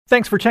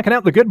Thanks for checking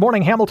out the Good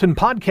Morning Hamilton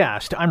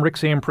podcast. I'm Rick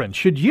Samprin.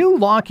 Should you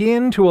lock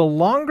into a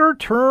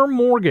longer-term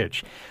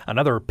mortgage?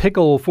 Another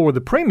pickle for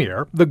the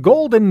premier, the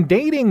golden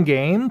dating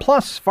game,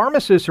 plus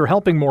pharmacists are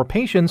helping more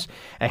patients.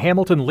 A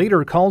Hamilton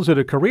leader calls it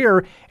a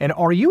career. And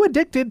are you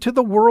addicted to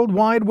the World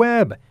Wide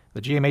Web?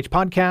 The GMH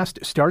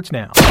podcast starts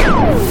now.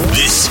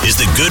 This is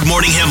the Good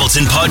Morning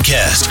Hamilton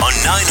podcast on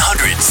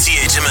 900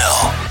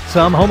 CHML.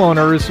 Some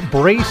homeowners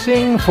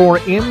bracing for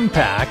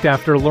impact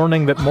after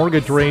learning that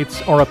mortgage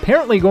rates are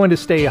apparently going to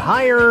stay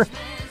higher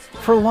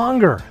for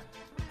longer.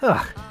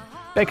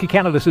 Bank of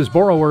Canada says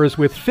borrowers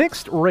with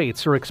fixed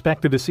rates are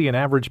expected to see an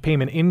average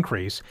payment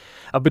increase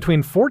of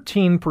between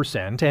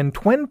 14% and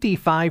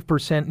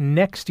 25%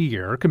 next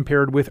year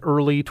compared with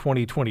early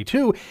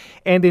 2022.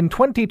 And in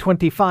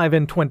 2025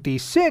 and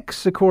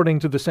 26, according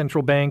to the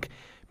central bank,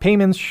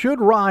 payments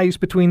should rise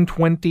between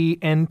 20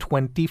 and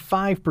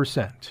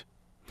 25%.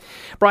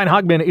 Brian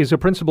Hogman is a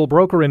principal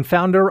broker and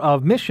founder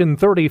of Mission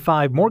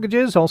 35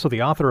 Mortgages, also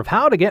the author of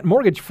How to Get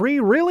Mortgage Free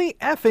Really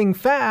Effing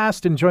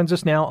Fast, and joins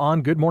us now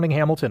on Good Morning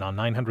Hamilton on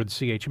 900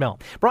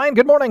 CHML. Brian,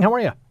 good morning. How are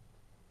you?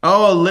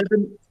 Oh,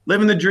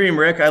 living the dream,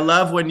 Rick. I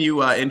love when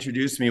you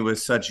introduce me with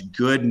such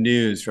good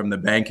news from the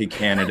Bank of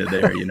Canada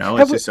there. You know,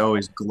 it's just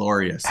always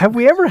glorious. Have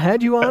we ever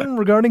had you on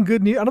regarding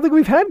good news? I don't think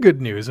we've had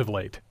good news of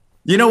late.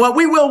 You know what?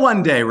 We will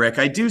one day, Rick.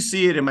 I do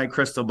see it in my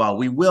crystal ball.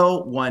 We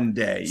will one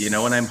day, you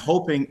know, and I'm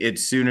hoping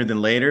it's sooner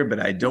than later, but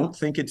I don't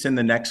think it's in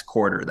the next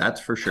quarter. That's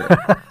for sure.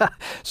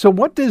 So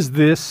what does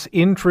this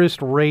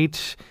interest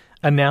rate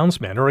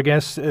announcement, or I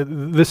guess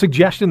the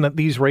suggestion that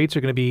these rates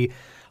are going to be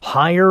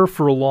higher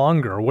for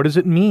longer, what does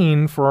it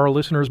mean for our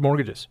listeners'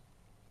 mortgages?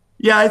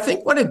 Yeah, I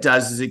think what it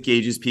does is it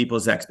gauges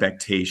people's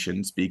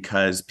expectations,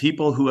 because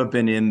people who have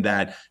been in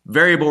that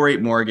variable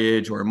rate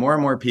mortgage, or more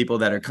and more people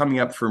that are coming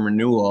up for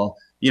renewal,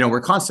 you know,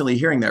 we're constantly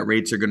hearing that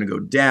rates are going to go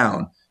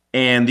down.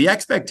 And the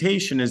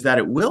expectation is that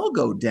it will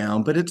go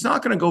down, but it's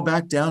not going to go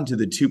back down to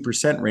the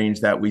 2%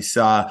 range that we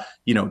saw,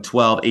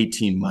 12,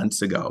 18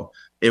 months ago.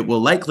 It will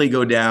likely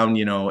go down,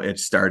 it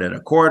started a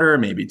quarter,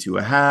 maybe to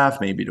a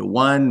half, maybe to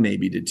 1,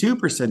 maybe to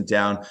 2%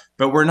 down,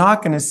 but we're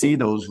not going to see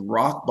those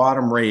rock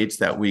bottom rates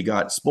that we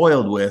got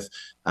spoiled with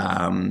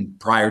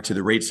prior to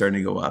the rates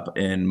starting to go up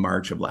in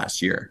March of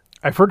last year.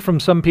 I've heard from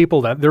some people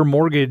that their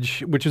mortgage,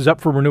 which is up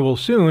for renewal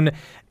soon,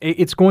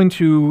 it's going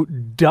to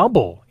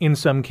double in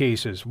some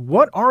cases.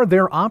 What are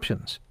their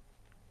options?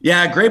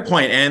 Yeah, great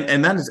point.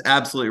 And that is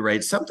absolutely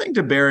right. Something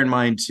to bear in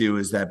mind, too,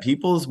 is that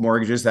people's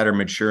mortgages that are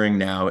maturing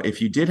now,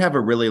 if you did have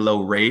a really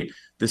low rate,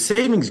 the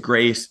saving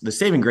grace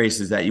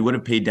is that you would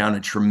have paid down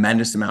a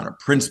tremendous amount of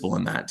principal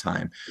in that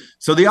time.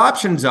 So the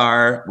options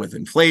are, with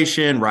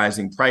inflation,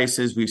 rising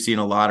prices, we've seen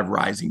a lot of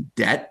rising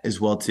debt as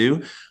well,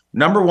 too.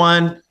 Number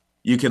one,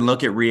 you can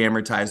look at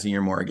re-amortizing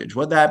your mortgage.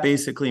 What that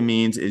basically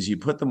means is you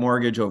put the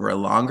mortgage over a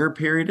longer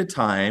period of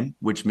time,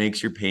 which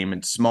makes your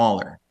payment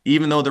smaller,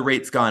 even though the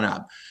rate's gone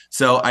up.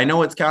 So I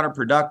know it's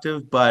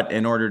counterproductive, but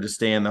in order to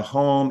stay in the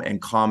home and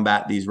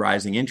combat these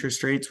rising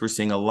interest rates, we're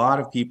seeing a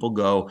lot of people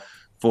go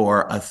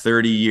for a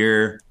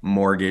 30-year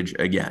mortgage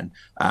again.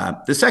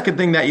 The second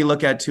thing that you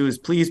look at too is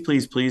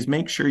please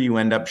make sure you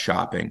end up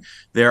shopping.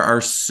 There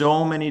are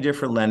so many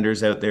different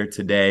lenders out there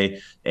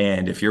today.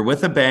 And if you're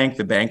with a bank,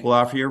 the bank will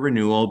offer you a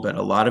renewal, but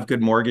a lot of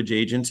good mortgage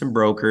agents and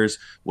brokers,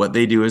 what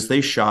they do is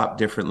they shop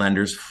different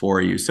lenders for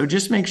you. So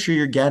just make sure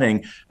you're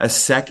getting a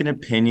second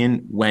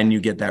opinion when you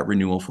get that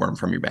renewal form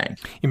from your bank.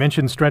 You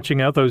mentioned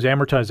stretching out those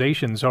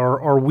amortizations.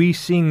 Are we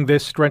seeing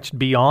this stretched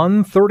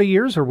beyond 30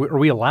 years? Are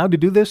we allowed to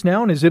do this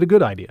now? And is it a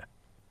good idea?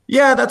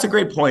 Yeah, that's a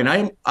great point.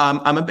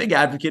 I'm a big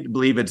advocate to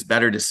believe it's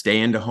better to stay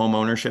into home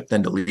ownership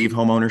than to leave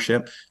home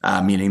ownership,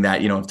 meaning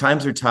that, if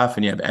times are tough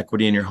and you have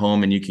equity in your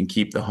home and you can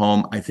keep the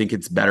home, I think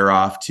it's better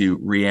off to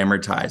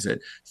re-amortize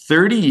it.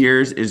 30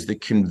 years is the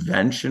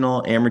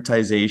conventional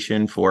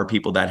amortization for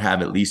people that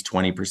have at least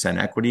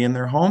 20% equity in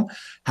their home.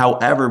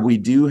 However, we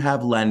do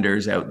have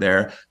lenders out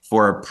there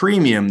for a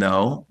premium,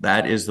 though.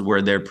 That is the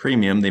word there,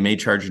 premium. They may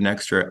charge an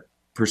extra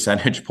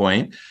percentage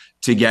point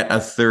to get a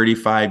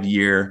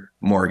 35-year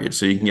mortgage.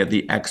 So you can get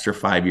the extra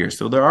 5 years.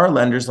 So there are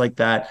lenders like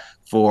that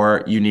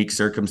for unique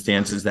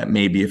circumstances that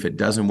maybe if it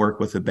doesn't work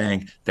with a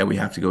bank, that we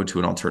have to go to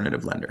an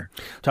alternative lender.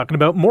 Talking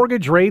about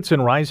mortgage rates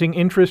and rising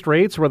interest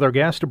rates with our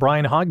guest,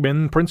 Brian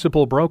Hogman,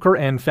 principal broker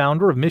and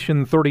founder of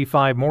Mission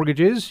 35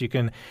 Mortgages. You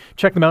can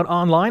check them out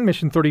online,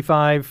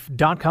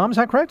 mission35.com. Is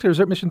that correct? Or is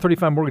it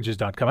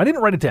mission35mortgages.com? I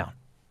didn't write it down.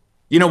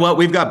 You know what?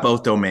 We've got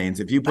both domains.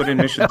 If you put in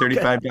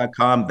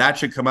mission35.com, that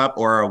should come up,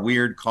 or a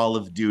weird Call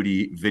of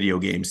Duty video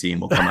game scene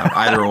will come up.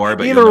 Either or.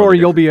 But either or,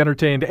 you'll be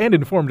entertained and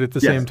informed at the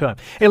same time.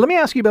 Hey, let me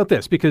ask you about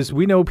this, because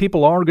we know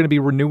people are going to be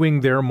renewing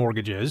their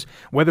mortgages,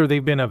 whether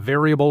they've been a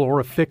variable or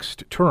a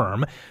fixed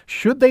term.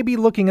 Should they be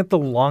looking at the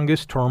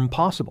longest term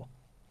possible?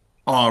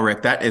 Oh,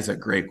 Rick, that is a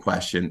great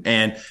question.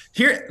 And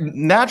here,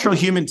 natural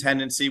human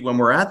tendency, when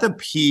we're at the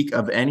peak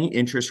of any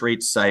interest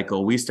rate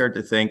cycle, we start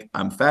to think,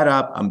 I'm fed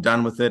up, I'm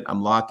done with it,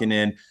 I'm locking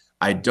in,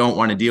 I don't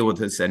want to deal with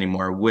this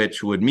anymore,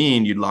 which would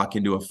mean you'd lock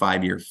into a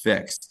 5-year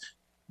fixed.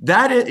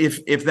 That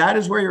is, if that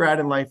is where you're at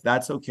in life,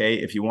 that's okay.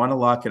 If you want to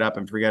lock it up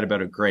and forget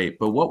about it, great.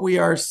 But what we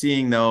are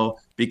seeing though,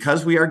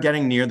 because we are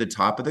getting near the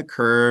top of the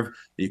curve,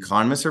 the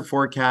economists are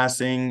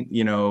forecasting,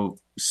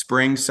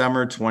 spring,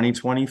 summer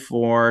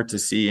 2024 to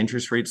see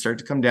interest rates start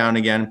to come down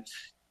again.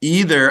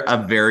 Either a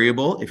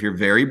variable, if you're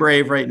very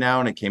brave right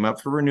now and it came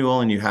up for renewal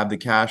and you have the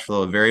cash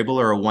flow, a variable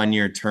or a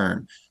 1-year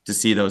term to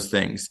see those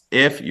things.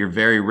 If you're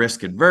very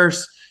risk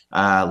adverse,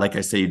 like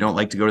I say, you don't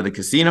like to go to the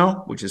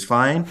casino, which is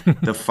fine.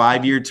 The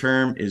 5-year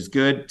term is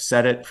good.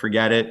 Set it,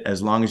 forget it,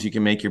 as long as you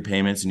can make your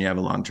payments and you have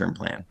a long-term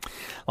plan.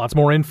 Lots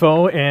more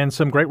info and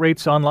some great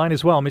rates online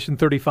as well.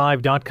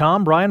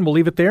 Mission35.com. Brian, we'll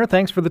leave it there.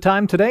 Thanks for the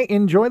time today.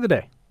 Enjoy the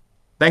day.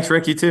 Thanks,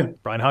 Rick. You too.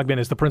 Brian Hogman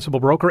is the principal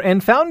broker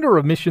and founder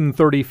of Mission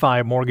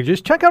 35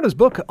 Mortgages. Check out his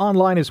book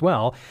online as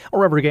well, or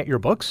wherever you get your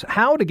books,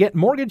 How to Get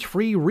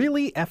Mortgage-Free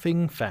Really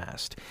Effing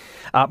Fast.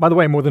 By the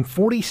way, more than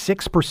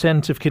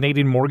 46% of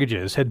Canadian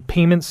mortgages had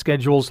payment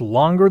schedules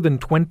longer than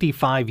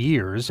 25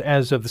 years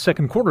as of the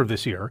second quarter of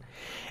this year.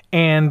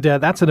 And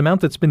that's an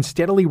amount that's been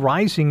steadily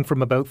rising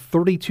from about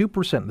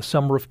 32% in the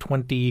summer of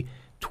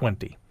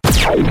 2020.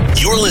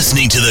 You're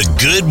listening to the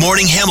Good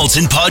Morning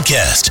Hamilton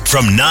podcast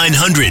from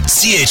 900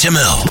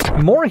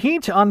 CHML. More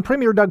heat on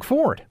Premier Doug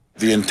Ford.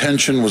 The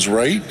intention was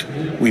right.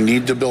 We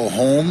need to build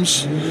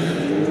homes.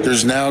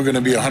 There's now going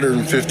to be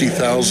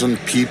 150,000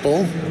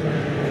 people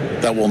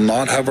that will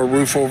not have a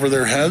roof over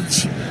their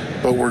heads,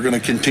 but we're going to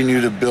continue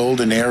to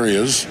build in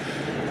areas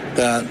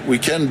that we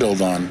can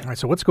build on. All right,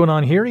 so what's going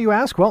on here, you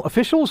ask? Well,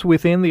 officials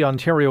within the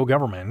Ontario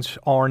government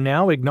are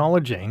now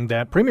acknowledging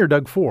that Premier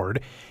Doug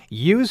Ford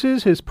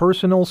uses his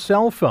personal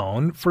cell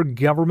phone for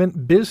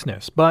government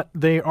business, but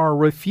they are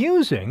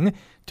refusing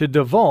to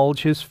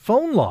divulge his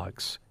phone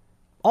logs.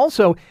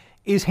 Also,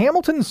 is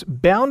Hamilton's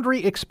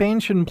boundary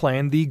expansion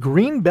plan the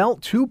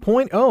Greenbelt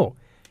 2.0?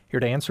 Here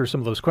to answer some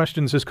of those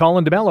questions is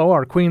Colin DeMello,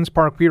 our Queen's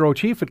Park Bureau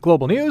Chief at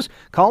Global News.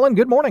 Colin,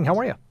 good morning. How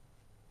are you?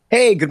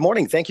 Hey, good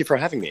morning. Thank you for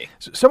having me.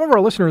 Some of our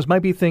listeners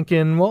might be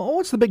thinking, well,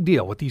 what's the big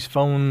deal with these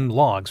phone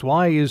logs?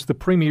 Why is the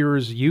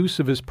Premier's use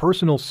of his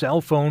personal cell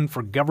phone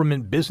for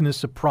government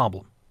business a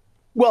problem?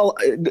 Well,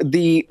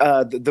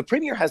 the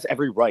Premier has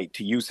every right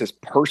to use his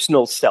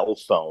personal cell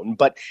phone,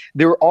 but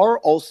there are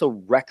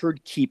also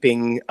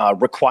record-keeping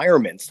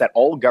requirements that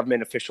all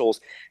government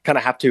officials kind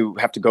of have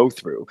to go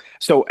through.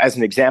 So, as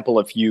an example,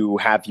 if you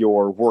have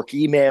your work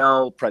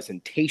email,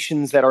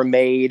 presentations that are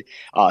made,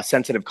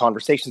 sensitive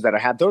conversations that are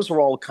had, those are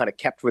all kind of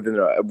kept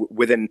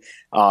within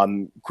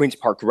Queen's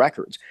Park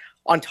records.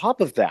 On top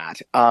of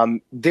that,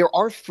 there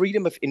are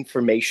freedom of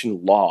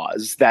information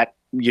laws that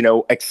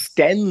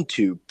extend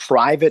to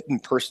private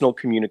and personal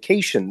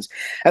communications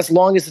as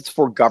long as it's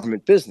for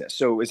government business.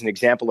 So as an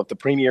example, if the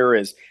Premier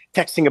is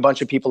texting a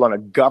bunch of people on a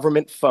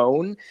government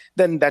phone,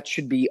 then that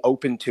should be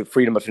open to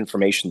freedom of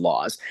information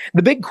laws.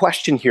 The big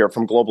question here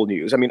from Global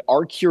News,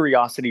 our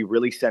curiosity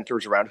really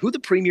centers around who the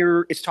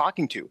Premier is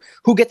talking to,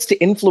 who gets to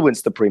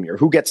influence the Premier,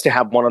 who gets to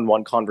have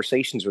one-on-one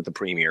conversations with the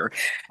Premier.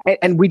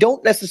 And we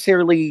don't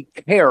necessarily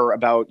care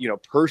about,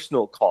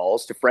 personal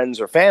calls to friends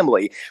or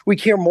family. We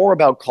care more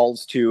about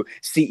calls to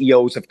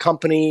CEOs of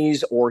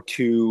companies or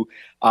to,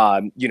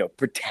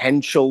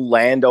 potential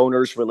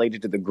landowners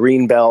related to the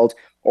Greenbelt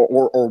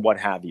or what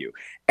have you.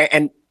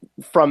 And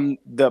from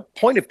the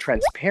point of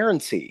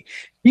transparency,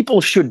 people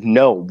should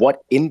know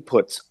what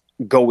inputs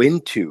go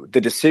into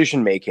the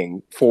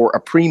decision-making for a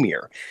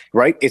Premier,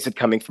 right? Is it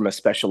coming from a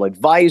special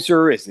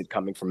advisor? Is it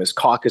coming from his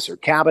caucus or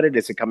cabinet?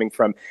 Is it coming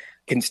from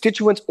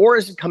constituents? Or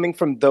is it coming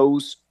from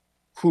those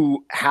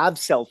who have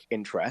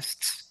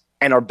self-interests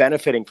and are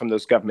benefiting from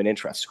those government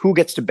interests? Who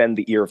gets to bend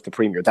the ear of the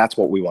Premier? That's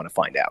what we want to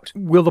find out.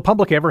 Will the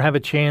public ever have a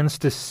chance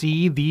to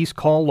see these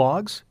call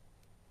logs?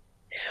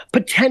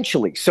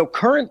 Potentially. So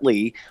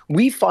currently,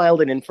 we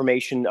filed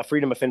a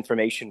freedom of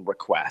information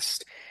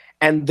request.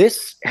 And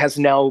this has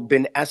now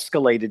been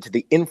escalated to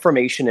the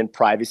Information and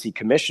Privacy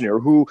Commissioner,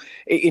 who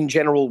in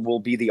general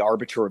will be the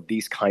arbiter of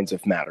these kinds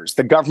of matters.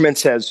 The government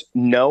says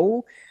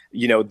no.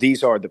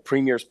 These are the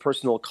Premier's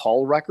personal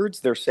call records.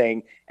 They're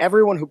saying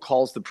everyone who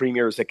calls the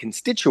Premier is a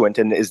constituent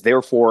and is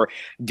therefore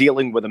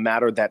dealing with a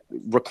matter that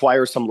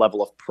requires some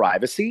level of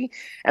privacy.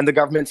 And the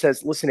government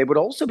says, listen, it would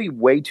also be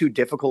way too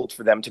difficult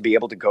for them to be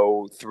able to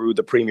go through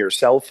the Premier's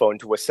cell phone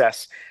to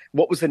assess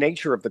what was the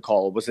nature of the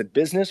call. Was it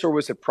business or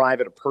was it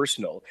private or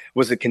personal?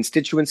 Was it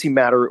constituency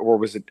matter or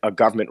was it a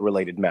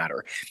government-related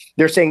matter?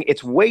 They're saying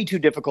it's way too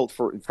difficult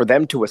for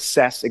them to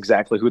assess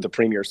exactly who the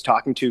Premier is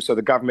talking to, so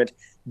the government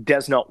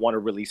does not want to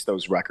release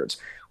those records.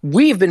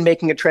 We've been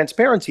making a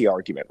transparency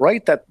argument,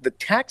 right? That the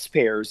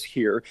taxpayers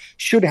here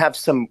should have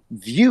some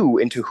view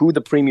into who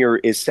the Premier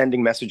is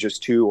sending messages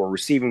to or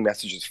receiving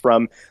messages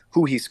from,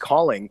 who he's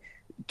calling,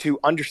 to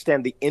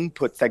understand the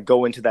inputs that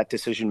go into that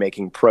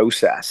decision-making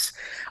process.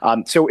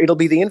 So it'll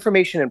be the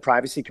Information and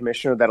Privacy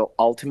Commissioner that'll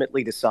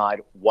ultimately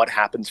decide what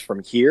happens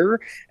from here.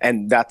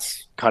 And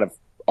that's kind of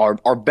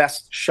our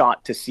best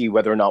shot to see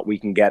whether or not we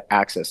can get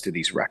access to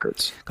these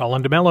records.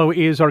 Colin DeMello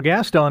is our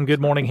guest on Good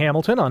Morning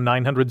Hamilton on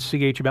 900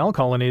 CHML.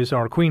 Colin is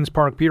our Queen's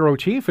Park Bureau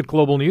Chief at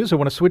Global News. I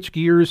want to switch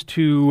gears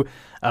to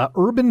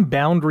urban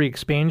boundary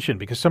expansion,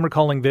 because some are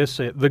calling this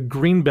the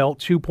Greenbelt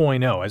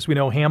 2.0. As we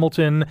know,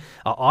 Hamilton,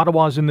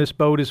 Ottawa's in this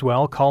boat as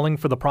well, calling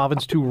for the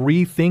province to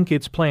rethink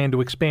its plan to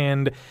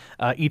expand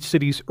each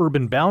city's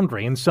urban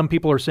boundary. And some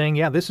people are saying,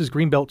 yeah, this is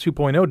Greenbelt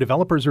 2.0.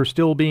 Developers are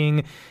still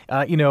being,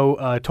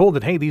 told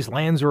that, hey, these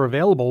lands are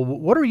available.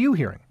 What are you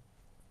hearing?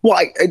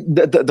 Well,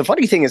 the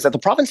funny thing is that the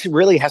province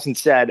really hasn't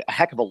said a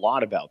heck of a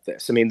lot about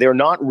this. I mean, they're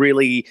not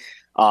really,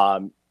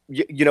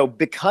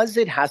 because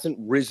it hasn't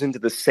risen to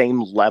the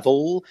same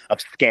level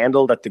of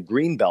scandal that the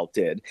Greenbelt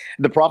did,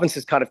 the province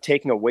is kind of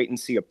taking a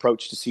wait-and-see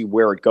approach to see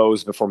where it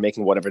goes before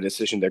making whatever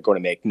decision they're going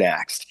to make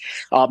next.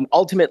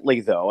 Ultimately,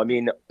 though, I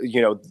mean,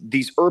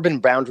 these urban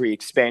boundary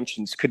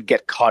expansions could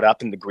get caught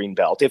up in the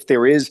Greenbelt. If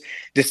there is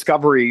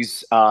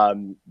discoveries,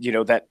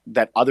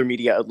 that other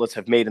media outlets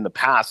have made in the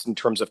past in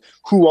terms of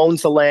who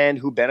owns the land,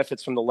 who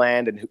benefits from the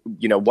land, and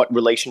what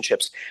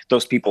relationships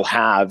those people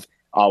have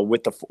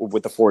with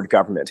the Ford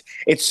government.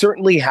 It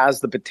certainly has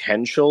the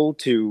potential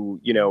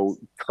to,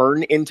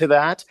 turn into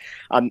that.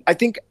 I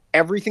think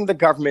everything the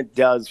government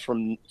does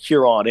from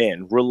here on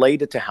in,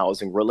 related to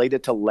housing,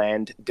 related to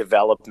land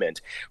development,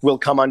 will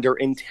come under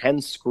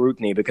intense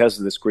scrutiny because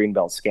of this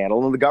Greenbelt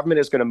scandal. And the government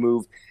is going to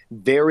move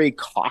very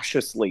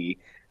cautiously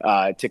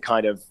to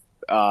kind of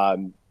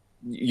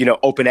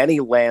open any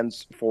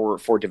lands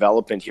for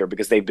development here,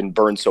 because they've been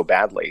burned so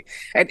badly.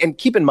 And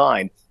keep in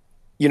mind,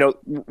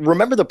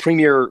 remember the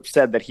premier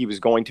said that he was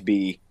going to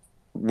be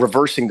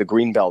reversing the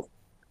Greenbelt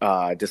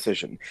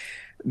decision.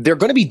 They're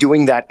going to be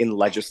doing that in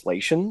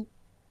legislation,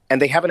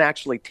 and they haven't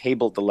actually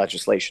tabled the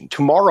legislation.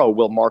 Tomorrow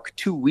will mark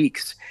 2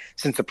 weeks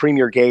since the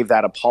premier gave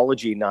that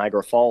apology in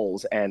Niagara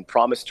Falls and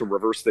promised to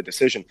reverse the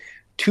decision.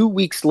 2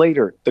 weeks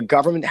later, the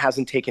government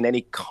hasn't taken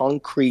any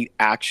concrete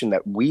action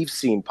that we've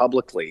seen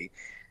publicly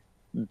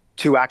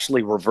to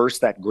actually reverse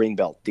that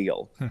Greenbelt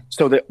deal.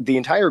 So the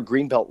entire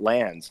Greenbelt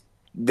lands,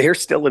 they're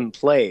still in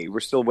play.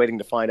 We're still waiting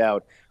to find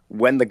out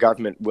when the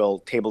government will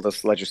table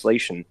this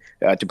legislation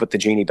to put the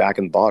genie back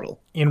in the bottle.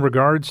 In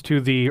regards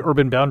to the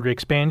urban boundary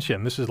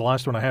expansion, this is the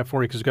last one I have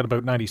for you because we've got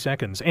about 90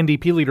 seconds.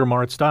 NDP leader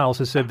Marit Stiles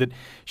has said that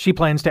she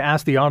plans to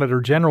ask the Auditor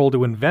General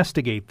to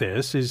investigate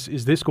this.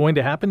 Is this going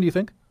to happen, do you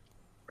think?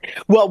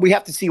 Well, we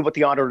have to see what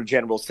the Auditor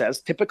General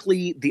says.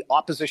 Typically, the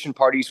opposition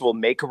parties will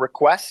make a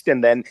request,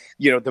 and then,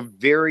 the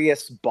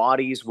various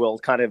bodies will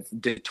kind of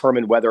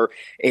determine whether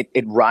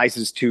it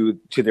rises to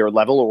their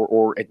level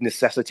or it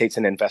necessitates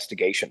an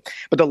investigation.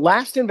 But the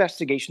last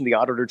investigation the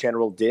Auditor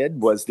General did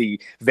was the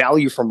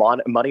value for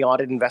money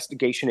audit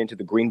investigation into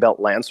the Greenbelt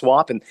land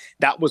swap, and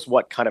that was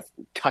what kind of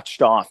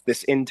touched off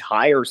this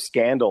entire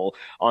scandal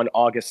on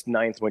August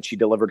 9th when she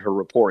delivered her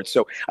report.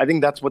 So I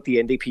think that's what the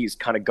NDP is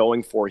kind of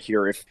going for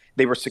here. If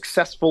they were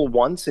successful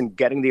once in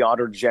getting the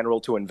Auditor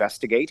General to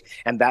investigate,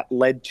 and that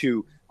led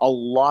to a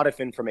lot of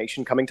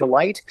information coming to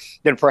light,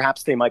 then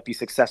perhaps they might be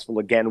successful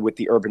again with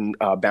the urban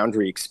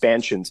boundary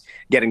expansions,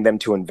 getting them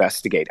to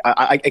investigate.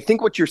 I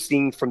think what you're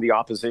seeing from the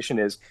opposition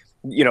is,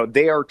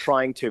 they are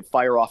trying to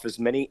fire off as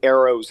many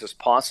arrows as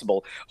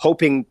possible,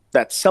 hoping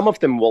that some of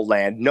them will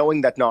land,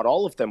 knowing that not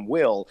all of them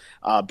will.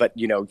 But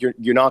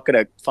you're not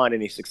going to find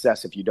any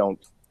success if you don't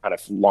kind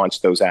of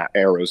launch those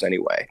arrows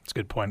anyway. That's a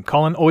good point.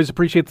 Colin, always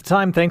appreciate the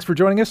time. Thanks for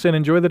joining us and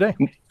enjoy the day.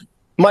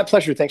 My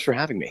pleasure. Thanks for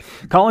having me.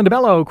 Colin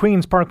DeMello,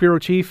 Queen's Park Bureau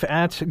Chief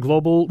at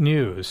Global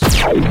News.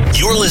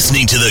 You're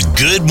listening to the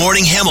Good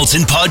Morning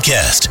Hamilton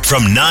podcast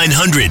from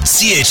 900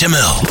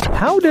 CHML.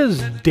 How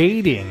does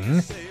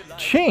dating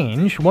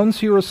change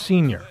once you're a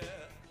senior?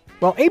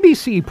 Well,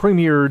 ABC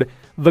premiered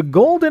The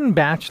Golden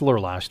Bachelor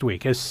last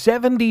week as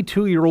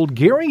 72-year-old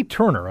Gary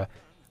Turner, a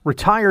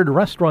retired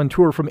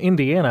restaurateur from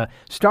Indiana,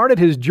 started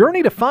his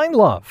journey to find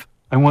love.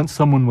 I want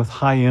someone with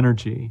high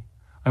energy.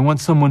 I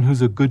want someone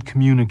who's a good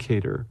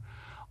communicator.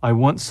 I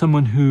want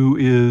someone who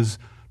is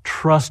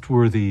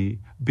trustworthy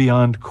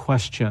beyond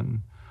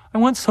question. I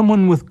want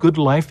someone with good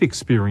life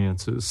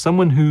experiences,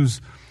 someone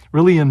who's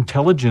really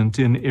intelligent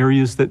in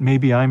areas that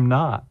maybe I'm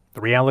not.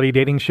 The reality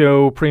dating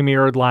show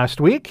premiered last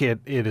week. It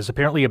is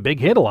apparently a big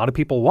hit. A lot of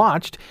people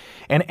watched.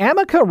 And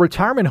Amica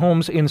Retirement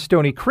Homes in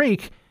Stony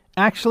Creek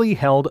actually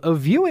held a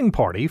viewing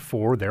party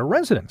for their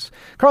residents.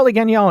 Carly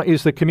Gagnon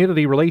is the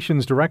Community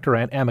Relations Director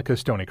at Amica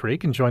Stony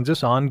Creek and joins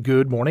us on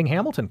Good Morning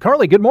Hamilton.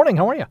 Carly, good morning.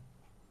 How are you?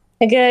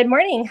 Good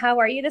morning. How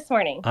are you this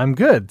morning? I'm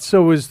good.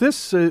 So is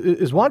this,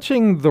 is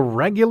watching the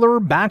regular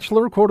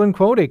Bachelor, quote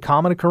unquote, a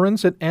common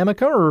occurrence at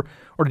Amica, or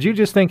did you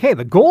just think, hey,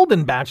 the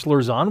Golden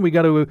Bachelor's on, we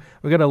got to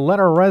let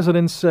our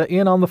residents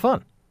in on the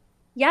fun?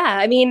 Yeah,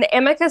 I mean,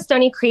 Amica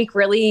Stony Creek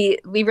we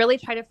really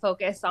try to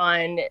focus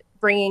on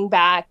bringing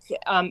back,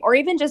 or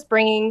even just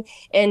bringing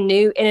in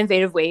new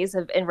innovative ways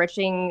of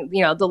enriching,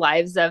 the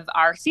lives of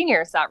our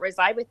seniors that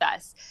reside with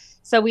us.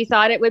 So we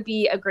thought it would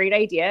be a great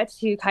idea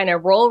to kind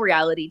of roll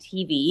reality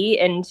TV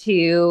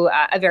into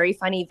a very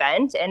fun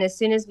event. And as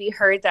soon as we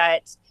heard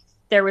that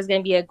there was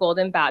going to be a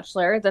Golden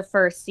Bachelor, the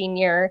first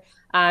senior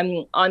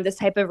on this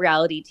type of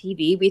reality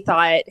TV, we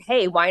thought,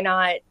 hey, why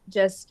not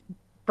just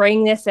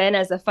bring this in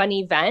as a fun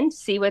event,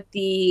 see what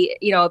the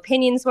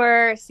opinions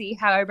were, see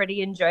how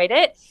everybody enjoyed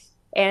it.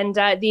 And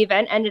the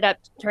event ended up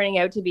turning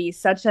out to be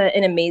such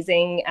an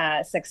amazing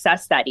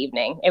success that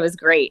evening. It was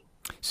great.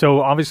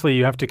 So obviously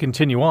you have to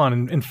continue on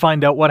and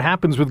find out what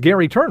happens with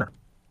Gary Turner.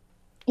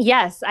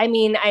 Yes. I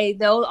mean, I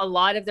know a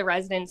lot of the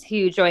residents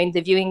who joined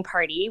the viewing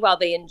party, while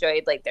they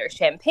enjoyed like their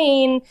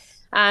champagne,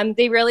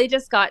 they really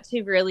just got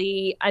to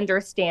really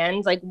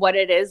understand like what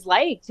it is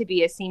like to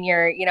be a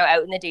senior,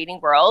 out in the dating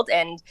world.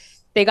 And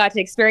they got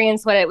to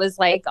experience what it was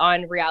like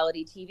on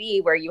reality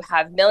TV, where you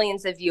have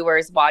millions of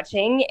viewers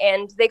watching,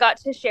 and they got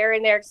to share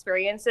in their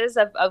experiences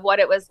of what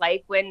it was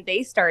like when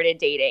they started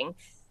dating.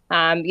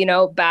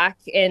 Back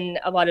in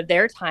a lot of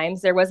their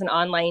times, there wasn't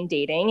online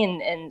dating,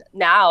 and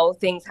now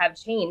things have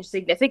changed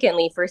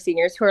significantly for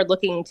seniors who are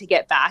looking to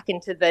get back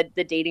into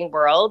the dating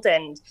world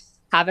and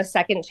have a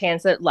second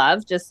chance at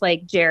love, just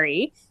like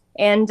Jerry.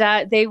 And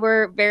they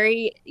were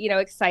very,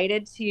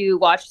 excited to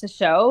watch the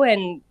show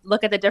and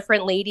look at the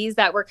different ladies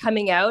that were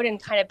coming out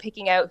and kind of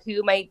picking out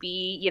who might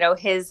be,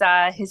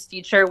 his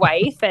future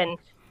wife. And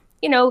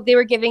they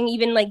were giving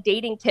even like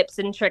dating tips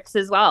and tricks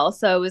as well.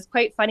 So it was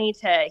quite funny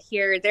to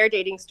hear their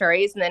dating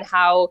stories and then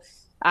how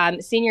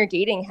senior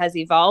dating has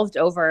evolved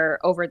over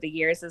the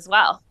years as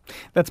well.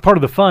 That's part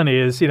of the fun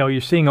is,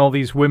 you're seeing all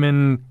these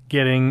women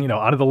getting,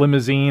 out of the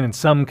limousine, and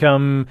some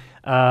come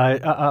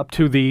up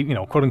to the,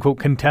 quote unquote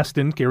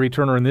contestant, Gary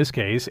Turner in this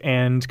case,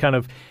 and kind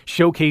of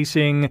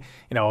showcasing,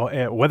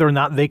 whether or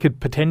not they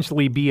could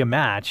potentially be a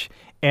match.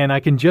 And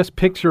I can just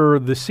picture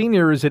the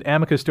seniors at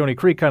Amica Stony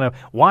Creek kind of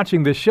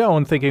watching this show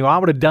and thinking, I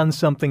would have done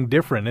something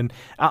different. And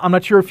I'm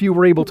not sure if you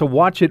were able to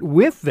watch it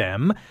with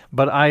them,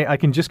 but I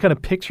can just kind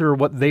of picture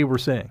what they were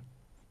saying.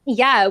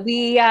 Yeah,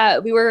 we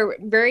had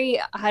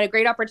a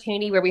great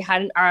opportunity where we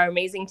had our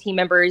amazing team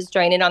members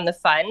join in on the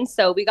fun.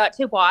 So we got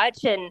to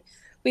watch and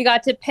we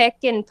got to pick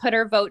and put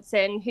our votes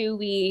in who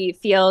we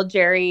feel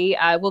Jerry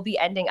will be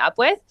ending up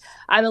with.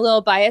 I'm a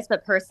little biased,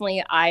 but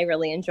personally, I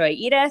really enjoy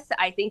Edith.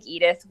 I think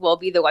Edith will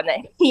be the one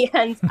that he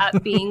ends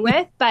up being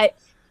with. But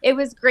it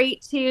was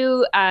great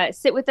to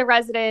sit with the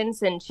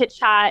residents and chit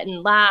chat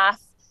and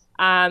laugh.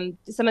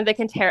 Some of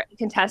the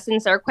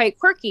contestants are quite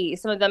quirky.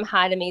 Some of them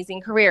had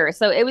amazing careers.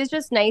 So it was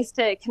just nice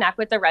to connect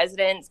with the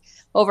residents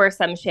over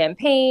some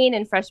champagne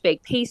and fresh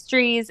baked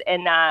pastries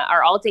and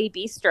our all-day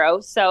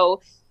bistro.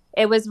 So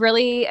it was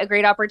really a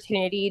great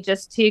opportunity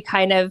just to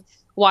kind of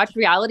watch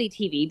reality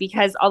TV,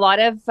 because a lot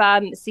of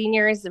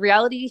seniors,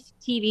 reality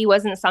TV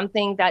wasn't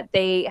something that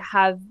they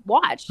have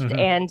watched. Mm-hmm.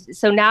 And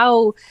so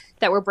now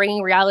that we're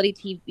bringing reality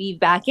TV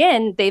back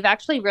in, they've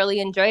actually really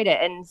enjoyed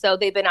it. And so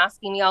they've been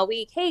asking me all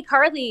week, hey,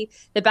 Carly,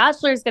 The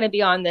Bachelor is going to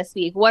be on this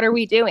week. What are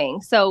we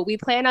doing? So we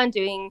plan on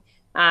doing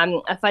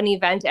a fun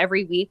event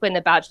every week when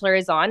The Bachelor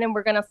is on, and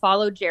we're going to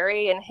follow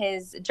Jerry and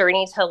his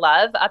journey to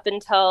love up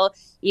until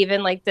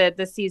even like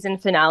the season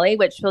finale,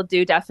 which we'll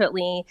do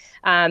definitely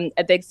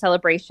a big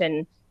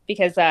celebration,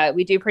 because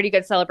we do pretty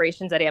good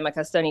celebrations at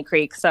Amica Stony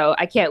Creek. So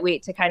I can't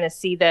wait to kind of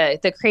see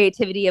the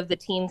creativity of the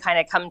team kind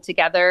of come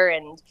together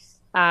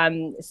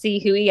and see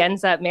who he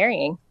ends up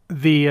marrying.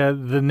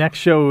 The next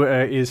show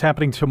is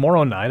happening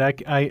tomorrow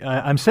night.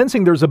 I'm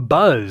sensing there's a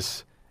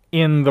buzz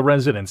in the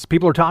residents.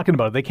 People are talking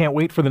about it. They can't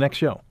wait for the next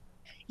show.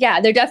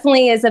 Yeah, there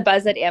definitely is a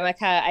buzz at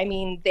Amica. I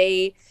mean,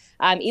 they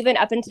even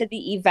up into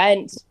the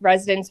event,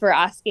 residents were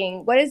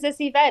asking, what is this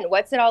event?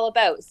 What's it all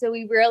about? So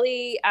we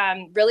really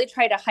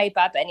try to hype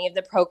up any of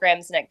the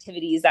programs and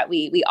activities that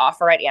we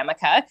offer at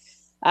Amica.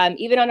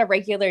 Even on a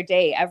regular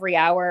day, every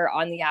hour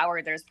on the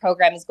hour, there's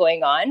programs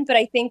going on. But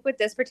I think with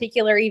this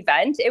particular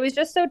event, it was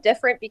just so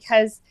different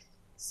because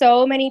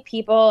so many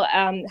people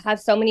have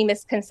so many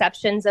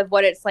misconceptions of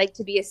what it's like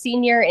to be a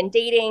senior and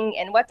dating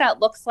and what that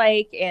looks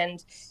like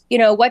and,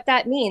 what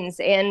that means.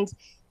 And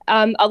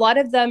a lot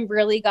of them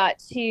really got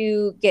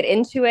to get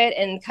into it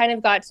and kind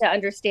of got to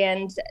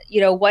understand,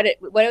 what it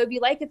would be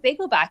like if they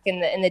go back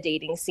in the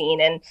dating scene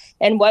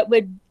and what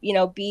would,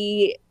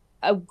 be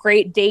a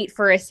great date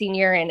for a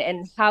senior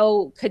and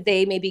how could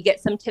they maybe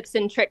get some tips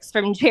and tricks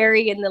from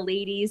Jerry and the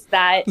ladies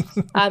that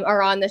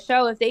are on the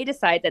show if they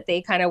decide that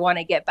they kind of want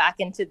to get back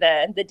into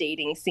the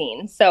dating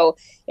scene. So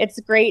it's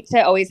great to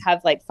always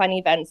have like fun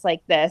events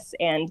like this.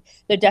 And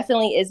there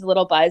definitely is a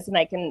little buzz, and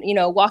I can,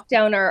 walk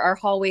down our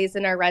hallways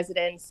in our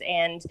residence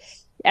and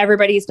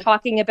everybody's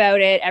talking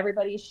about it.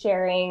 Everybody's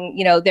sharing,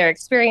 their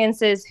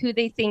experiences, who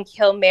they think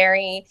he'll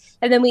marry.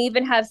 And then we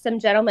even have some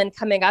gentlemen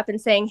coming up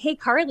and saying, hey,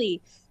 Carly,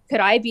 could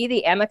I be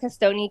the Amica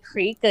Stony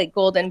Creek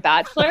Golden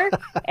Bachelor?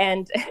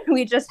 And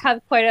we just have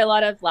quite a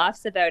lot of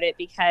laughs about it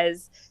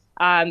because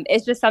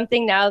it's just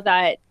something now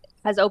that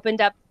has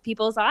opened up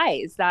people's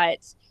eyes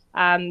that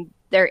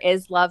there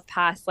is love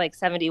past like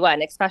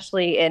 71,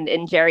 especially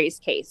in Jerry's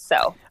case.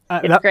 So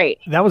it's great.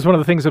 That was one of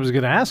the things I was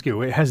going to ask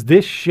you. Has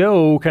this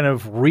show kind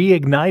of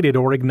reignited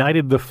or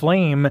ignited the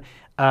flame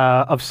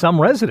of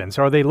some residents?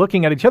 Are they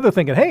looking at each other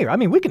thinking, hey,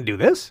 we can do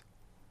this?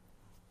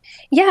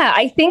 Yeah,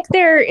 I think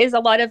there is a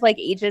lot of like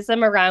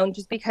ageism around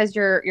just because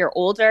you're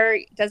older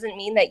doesn't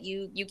mean that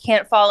you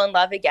can't fall in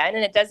love again,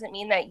 and it doesn't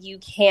mean that you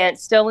can't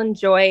still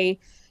enjoy,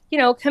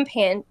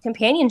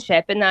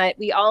 companionship, and that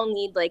we all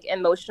need like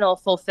emotional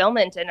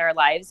fulfillment in our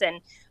lives. And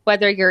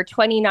whether you're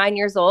 29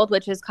 years old,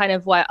 which is kind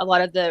of what a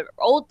lot of the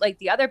old like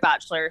the other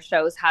Bachelor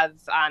shows have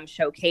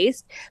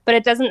showcased, but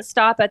it doesn't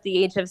stop at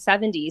the age of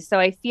 70. So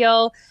I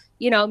feel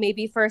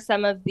maybe for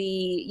some of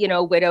the,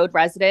 widowed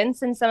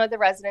residents and some of the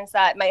residents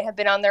that might have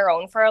been on their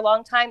own for a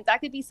long time,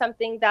 that could be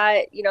something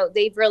that,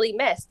 they've really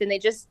missed, and they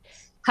just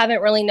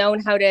haven't really known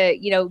how to,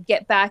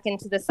 get back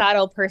into the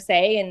saddle per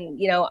se, and,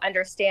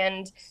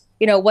 understand,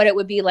 what it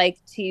would be like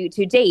to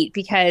date,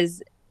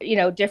 because,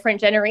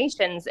 different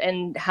generations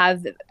and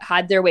have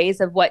had their ways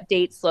of what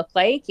dates look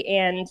like.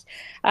 And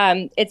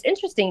it's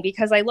interesting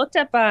because I looked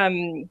up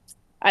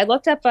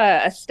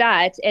a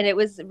stat, and it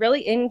was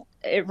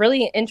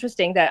really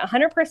interesting that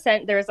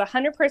 100% there's a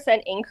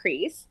 100%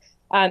 increase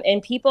in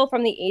people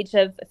from the age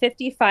of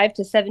 55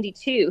 to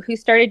 72 who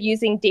started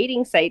using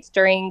dating sites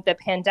during the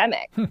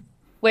pandemic,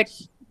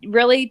 which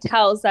really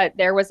tells that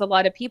there was a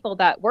lot of people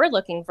that were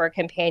looking for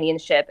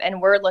companionship and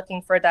were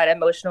looking for that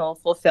emotional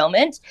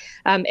fulfillment,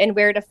 and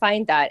where to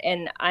find that.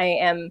 And I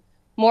am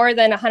more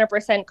than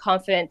 100%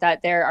 confident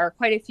that there are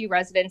quite a few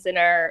residents in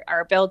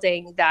our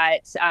building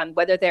that,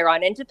 whether they're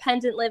on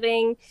independent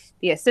living,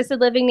 the assisted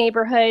living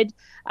neighborhood,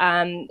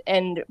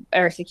 and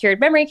or secured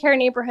memory care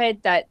neighborhood,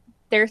 that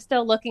they're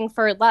still looking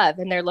for love,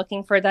 and they're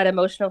looking for that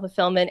emotional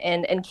fulfillment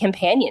and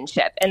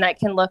companionship. And that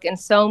can look in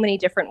so many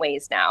different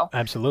ways now.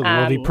 Absolutely.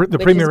 Well, the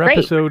premiere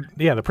episode,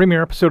 the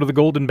premiere episode of The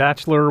Golden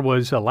Bachelor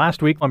was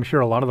last week. I'm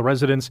sure a lot of the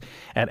residents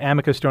at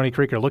Amica Stony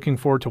Creek are looking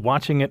forward to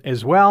watching it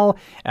as well.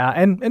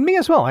 And me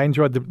as well. I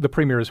enjoyed the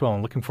premiere as well,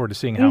 and looking forward to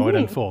seeing how it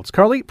unfolds.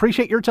 Carly,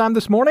 appreciate your time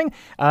this morning.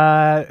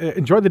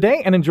 Enjoy the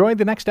day and enjoy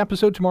the next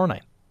episode tomorrow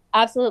night.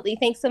 Absolutely.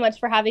 Thanks so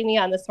much for having me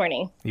on this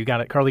morning. You got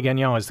it. Carly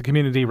Gagnon is the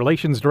Community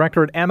Relations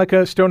Director at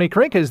Amica Stony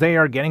Creek, as they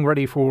are getting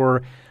ready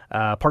for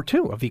part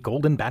 2 of The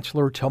Golden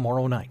Bachelor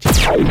tomorrow night.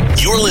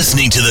 You're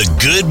listening to the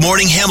Good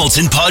Morning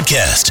Hamilton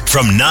podcast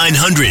from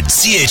 900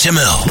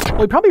 CHML.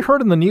 Well, you probably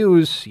heard in the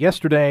news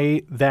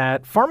yesterday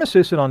that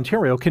pharmacists in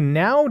Ontario can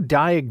now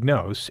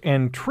diagnose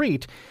and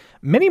treat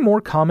many more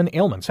common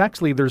ailments.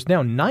 Actually, there's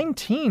now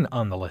 19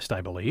 on the list,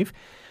 I believe.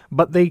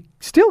 But they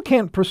still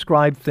can't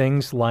prescribe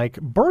things like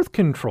birth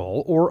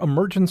control or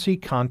emergency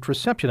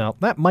contraception. Now,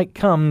 that might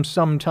come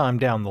sometime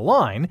down the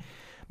line,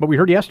 but we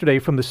heard yesterday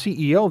from the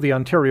CEO of the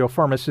Ontario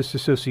Pharmacists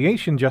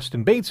Association,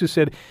 Justin Bates, who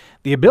said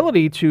the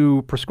ability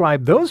to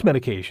prescribe those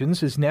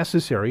medications is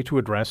necessary to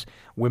address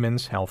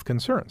women's health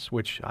concerns,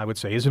 which I would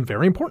say is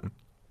very important.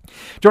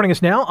 Joining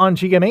us now on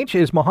GMH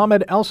is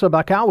Mohammed Elsa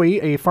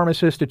Bakawi, a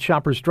pharmacist at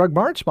Shoppers Drug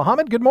Marts.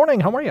 Mohammed, good morning.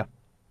 How are you?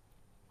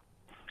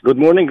 Good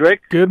morning,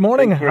 Greg. Good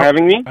morning. Thanks for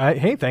having me.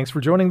 Hey, thanks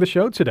for joining the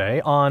show today.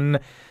 On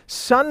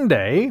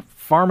Sunday,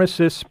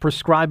 pharmacists'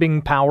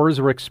 prescribing powers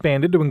were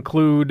expanded to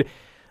include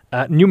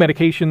new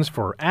medications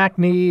for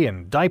acne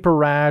and diaper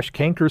rash,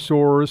 canker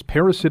sores,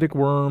 parasitic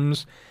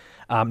worms,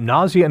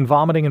 nausea and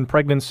vomiting in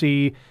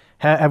pregnancy.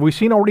 Have we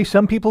seen already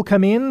some people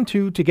come in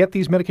to get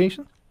these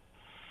medications?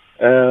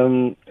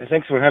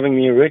 Thanks for having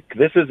me, Rick.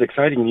 This is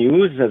exciting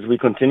news as we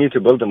continue to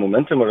build the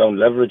momentum around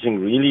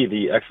leveraging really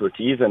the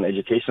expertise and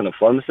education of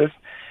pharmacists.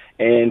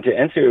 And to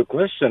answer your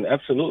question,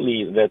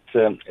 absolutely, that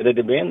the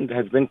demand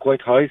has been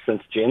quite high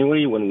since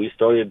January when we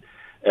started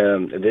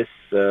this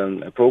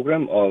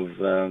program of,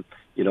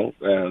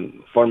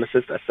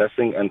 pharmacists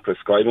assessing and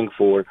prescribing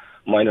for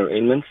minor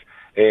ailments.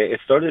 It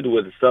started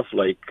with stuff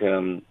like,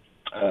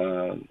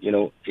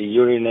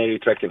 urinary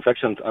tract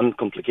infections,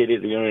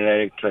 uncomplicated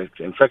urinary tract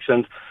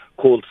infections,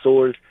 cold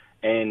sores,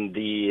 and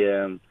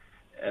as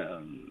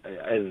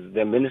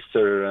the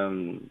minister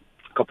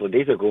a couple of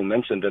days ago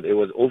mentioned that it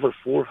was over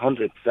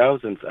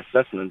 400,000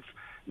 assessments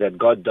that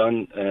got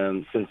done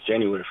since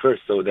January 1st.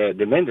 So the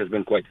demand has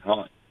been quite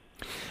high.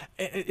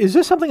 Is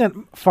this something that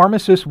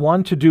pharmacists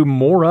want to do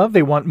more of?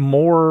 They want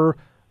more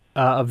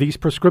of these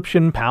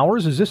prescription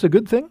powers? Is this a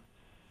good thing?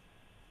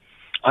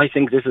 I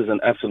think this is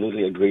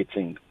absolutely a great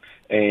thing.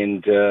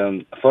 And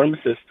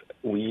pharmacists,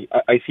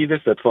 I see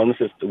this at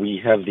pharmacists, we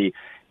have the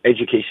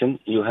education.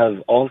 You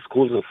have all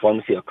schools of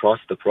pharmacy across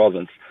the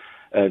province.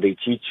 They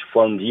teach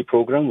PharmD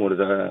program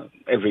where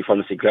every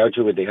pharmacy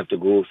graduate, they have to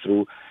go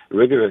through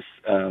rigorous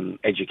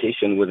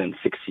education within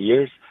 6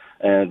 years.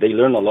 They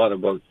learn a lot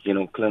about,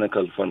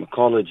 clinical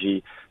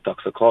pharmacology,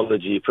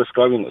 toxicology,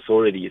 prescribing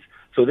authorities.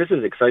 So this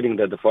is exciting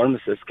that the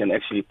pharmacists can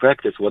actually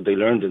practice what they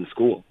learned in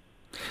school.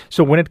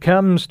 So when it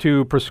comes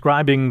to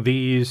prescribing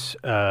these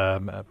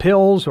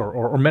pills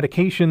or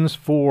medications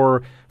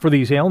for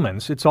these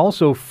ailments, it's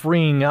also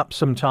freeing up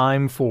some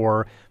time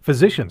for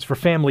physicians, for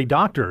family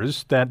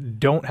doctors that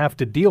don't have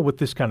to deal with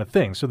this kind of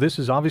thing. So this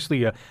is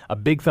obviously a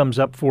big thumbs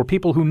up for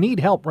people who need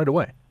help right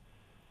away.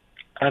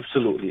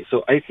 Absolutely.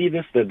 So I see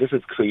that this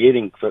is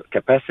creating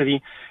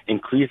capacity,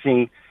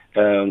 increasing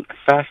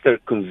faster,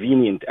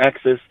 convenient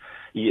access.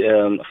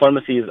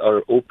 Pharmacies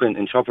are open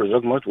in Shoppers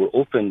Drug Mart. We're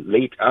open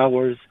late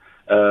hours.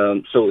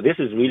 So this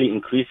is really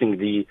increasing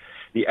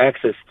the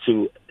access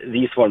to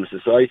these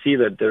pharmacists. So I see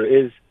that there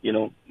is,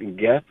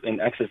 gap in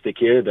access to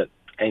care,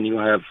 and you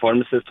have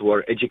pharmacists who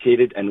are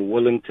educated and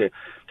willing to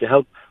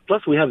help.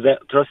 Plus, we have that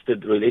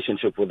trusted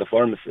relationship with the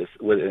pharmacists,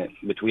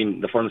 between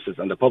the pharmacists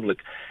and the public.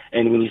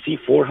 And when you see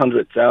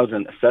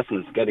 400,000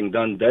 assessments getting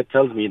done, that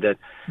tells me that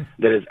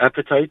there is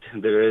appetite,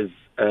 there is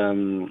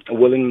a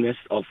willingness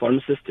of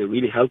pharmacists to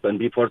really help and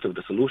be part of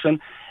the solution.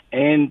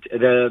 And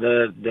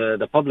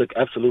the public,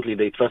 absolutely,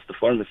 they trust the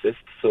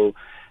pharmacists. So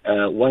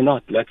why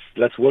not?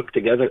 Let's work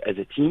together as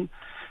a team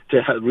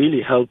to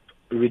really help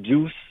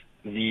reduce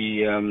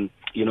the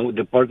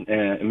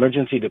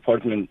emergency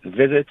department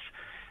visits,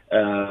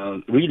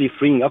 really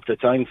freeing up the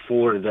time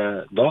for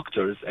the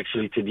doctors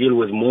actually to deal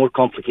with more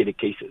complicated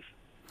cases.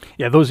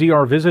 Yeah, those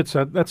ER visits,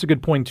 that's a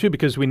good point, too,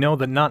 because we know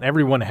that not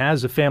everyone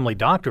has a family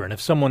doctor. And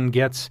if someone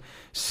gets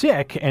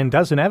sick and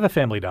doesn't have a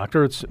family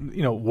doctor, it's,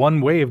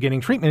 one way of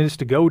getting treatment is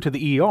to go to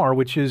the ER,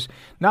 which is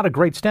not a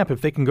great step.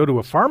 If they can go to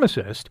a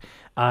pharmacist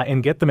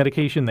and get the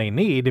medication they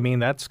need, I mean,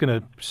 that's going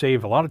to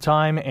save a lot of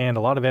time and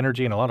a lot of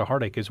energy and a lot of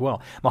heartache as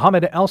well.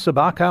 Mohammed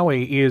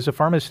El-Sabakawi is a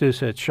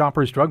pharmacist at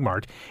Shoppers Drug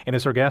Mart and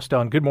is our guest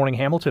on Good Morning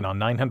Hamilton on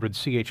 900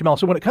 CHML.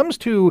 So when it comes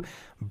to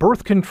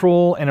birth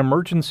control and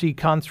emergency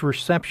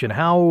contraception,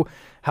 how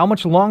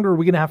much longer are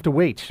we going to have to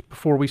wait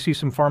before we see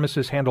some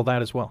pharmacists handle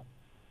that as well?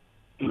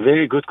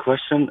 Very good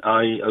question.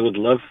 I would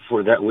love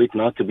for that wait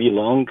not to be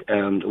long.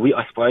 We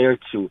aspire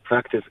to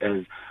practice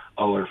as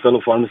our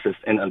fellow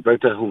pharmacists in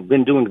Alberta who've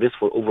been doing this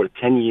for over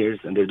 10 years,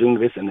 and they're doing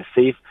this in a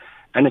safe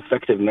and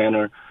effective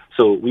manner.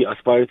 So we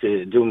aspire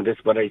to doing this,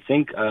 but I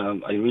think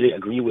I really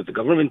agree with the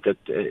government that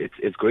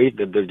it's great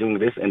that they're doing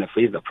this in a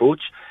phased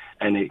approach,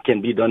 and it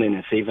can be done in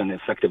a safe and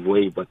effective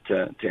way. But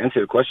to answer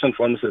your question,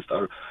 pharmacists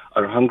are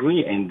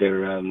hungry, and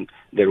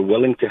they're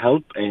willing to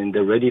help, and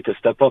they're ready to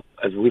step up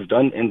as we've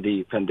done in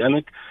the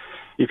pandemic.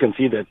 You can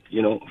see that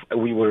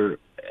we were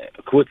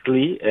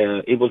quickly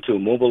able to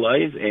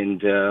mobilize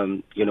and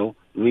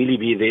really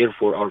be there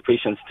for our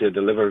patients to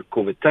deliver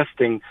COVID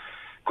testing,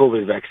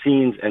 COVID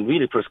vaccines, and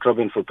really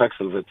prescribing for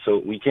Paxlovid.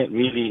 So we can't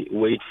really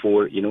wait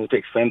for to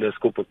expand the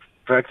scope of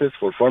practice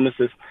for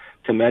pharmacists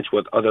to match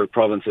what other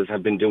provinces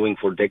have been doing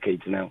for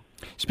decades now.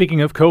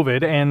 Speaking of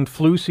COVID, and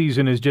flu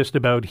season is just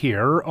about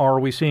here, are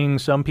we seeing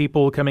some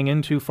people coming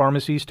into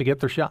pharmacies to get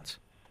their shots?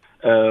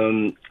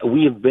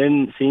 We have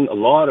been seeing a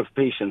lot of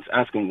patients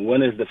asking,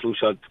 when is the flu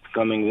shot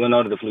coming? When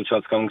are the flu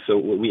shots coming? So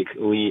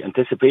we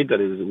anticipate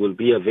that it will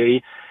be a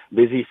very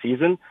busy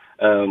season.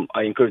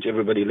 I encourage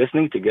everybody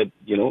listening to get,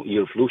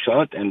 your flu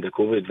shot and the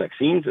COVID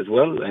vaccines as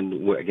well.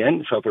 And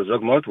again, Shoppers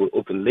Drug Mart, we're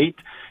open late.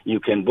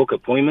 You can book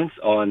appointments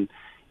on,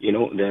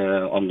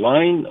 the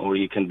online, or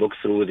you can book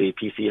through the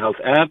PC Health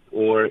app,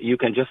 or you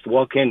can just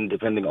walk in,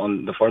 depending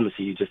on the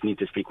pharmacy. You just need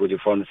to speak with your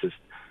pharmacist.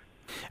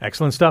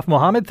 Excellent stuff,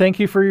 Mohammed. Thank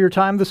you for your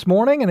time this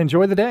morning, and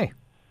enjoy the day.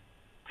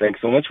 Thanks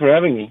so much for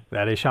having me.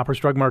 That is Shoppers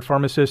Drug Mart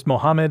pharmacist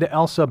Mohammed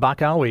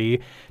El-Sabakawi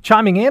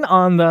chiming in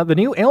on the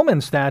new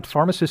ailments that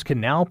pharmacists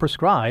can now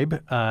prescribe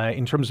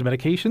in terms of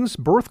medications.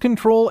 Birth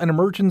control and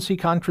emergency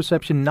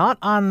contraception not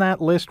on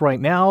that list right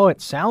now. It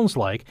sounds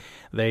like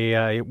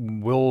they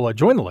will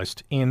join the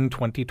list in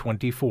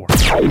 2024.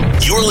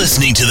 You're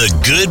listening to the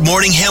Good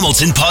Morning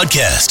Hamilton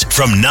podcast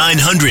from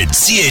 900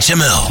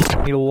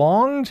 CHML. A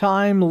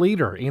longtime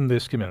leader in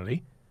this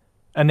community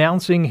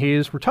announcing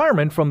his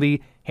retirement from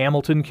the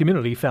Hamilton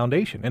Community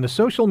Foundation. In a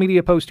social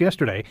media post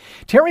yesterday,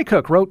 Terry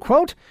Cook wrote,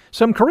 quote,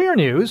 "Some career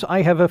news.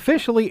 I have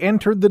officially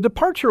entered the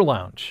departure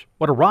lounge.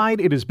 What a ride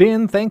it has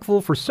been.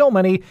 Thankful for so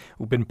many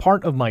who've been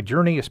part of my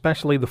journey,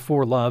 especially the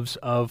four loves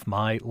of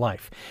my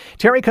life."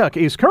 Terry Cook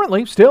is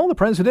currently still the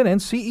president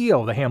and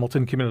CEO of the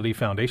Hamilton Community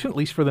Foundation, at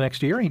least for the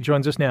next year. He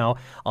joins us now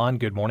on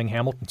Good Morning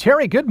Hamilton.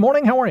 Terry, good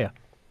morning. How are you?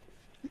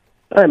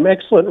 I'm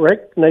excellent,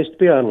 Rick. Nice to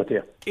be on with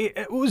you.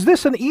 Was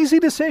this an easy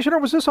decision or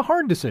was this a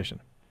hard decision?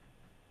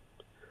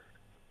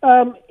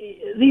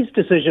 These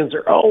decisions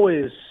are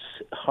always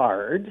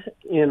hard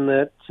in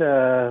that,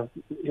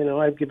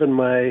 I've given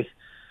my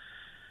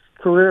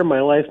career, my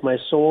life, my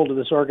soul to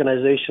this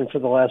organization for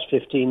the last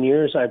 15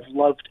 years. I've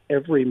loved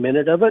every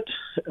minute of it.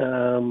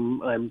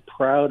 I'm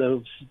proud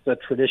of the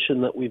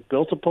tradition that we've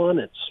built upon.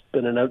 It's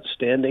been an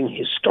outstanding,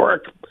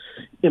 historic,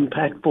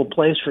 impactful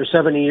place for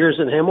 70 years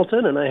in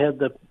Hamilton, and I had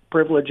the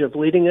privilege of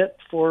leading it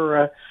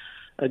for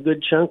a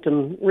good chunk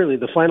and really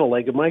the final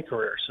leg of my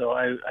career. So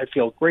I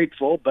feel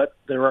grateful, but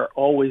there are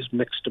always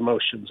mixed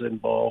emotions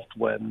involved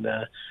when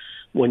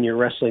you're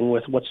wrestling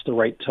with what's the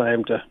right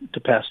time to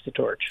pass the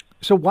torch.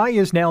 So why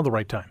is now the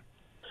right time?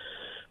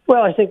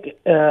 Well, I think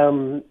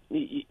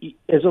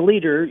as a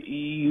leader,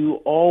 you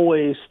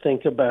always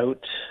think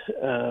about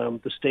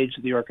the stage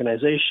of the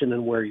organization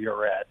and where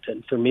you're at.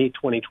 And for me,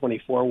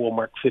 2024 will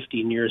mark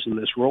 15 years in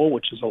this role,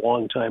 which is a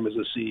long time as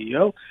a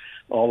CEO.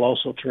 I'll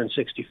also turn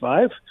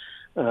 65.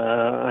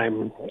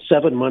 I'm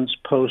 7 months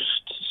post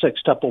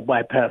sextuple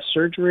bypass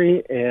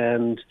surgery,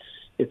 and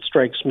it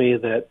strikes me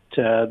that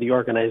the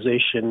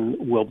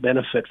organization will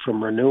benefit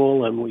from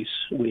renewal, and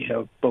we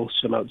have both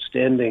some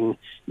outstanding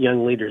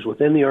young leaders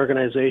within the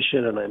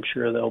organization, and I'm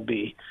sure there'll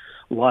be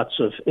lots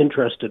of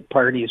interested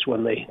parties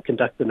when they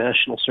conduct the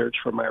national search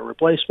for my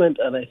replacement.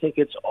 And I think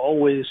it's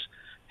always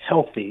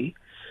healthy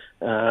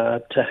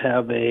to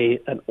have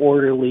an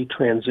orderly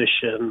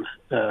transition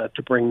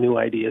to bring new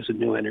ideas and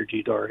new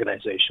energy to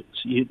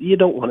organizations. You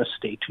don't want to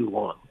stay too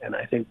long, and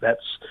I think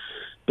that's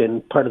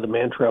been part of the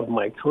mantra of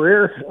my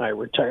career. I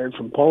retired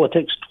from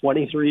politics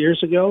 23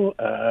 years ago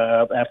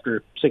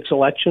after 6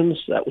 elections.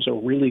 That was a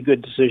really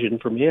good decision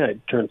for me. I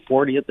turned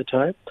 40 at the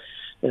time.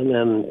 And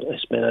then I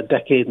spent a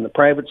decade in the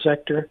private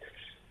sector,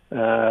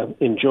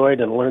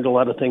 enjoyed and learned a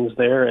lot of things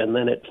there. And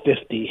then at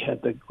 50,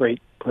 had the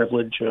great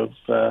privilege of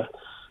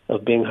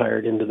being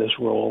hired into this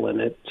role, and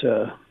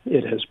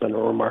it has been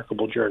a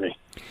remarkable journey.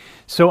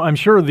 So I'm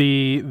sure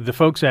the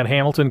folks at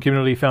Hamilton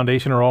Community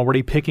Foundation are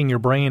already picking your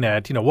brain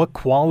at, what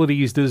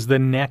qualities does the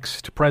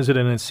next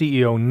president and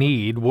CEO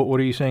need? What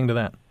are you saying to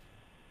that?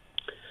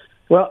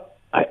 Well,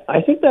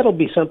 I think that'll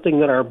be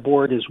something that our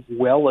board is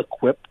well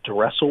equipped to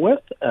wrestle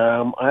with.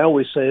 I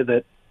always say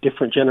that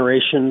different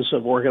generations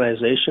of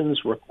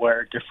organizations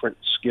require different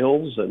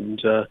skills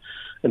and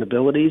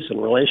abilities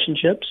and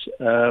relationships.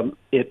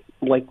 It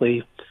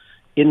likely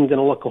isn't going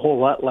to look a whole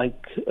lot like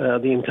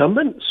the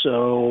incumbent,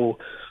 so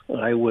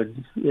I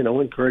would,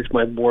 encourage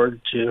my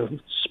board to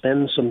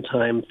spend some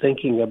time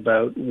thinking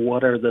about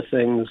what are the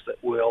things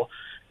that will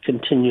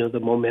continue the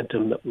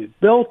momentum that we've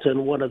built,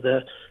 and what are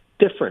the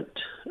different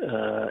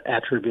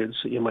attributes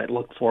that you might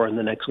look for in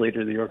the next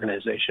leader of the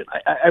organization.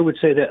 I would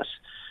say this: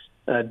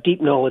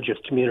 deep knowledge of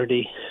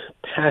community,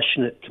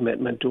 passionate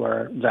commitment to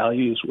our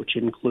values, which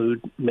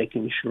include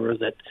making sure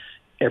that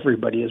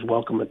everybody is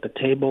welcome at the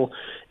table,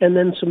 and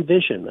then some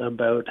vision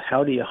about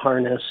how do you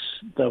harness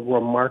the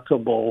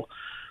remarkable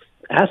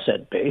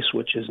asset base,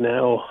 which is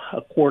now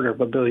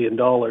 $250 million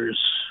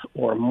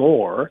or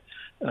more,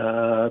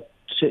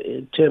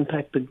 to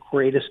impact the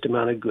greatest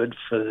amount of good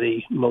for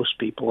the most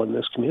people in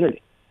this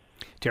community.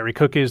 Terry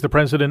Cook is the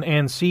president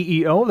and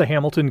CEO of the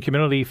Hamilton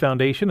Community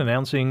Foundation,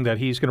 announcing that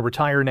he's going to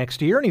retire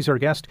next year, and he's our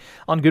guest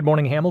on Good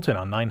Morning Hamilton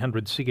on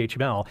 900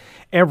 CHML.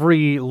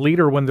 Every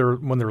leader, when they're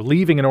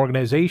leaving an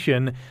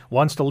organization,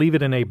 wants to leave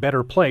it in a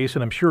better place,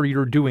 and I'm sure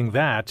you're doing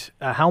that.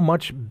 How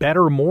much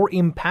better, more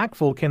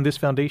impactful can this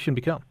foundation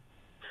become?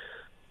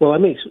 Well,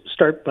 let me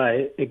start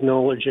by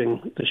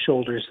acknowledging the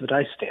shoulders that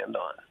I stand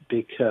on,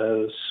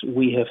 because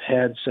we have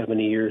had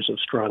 70 years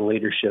of strong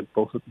leadership,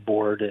 both at the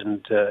board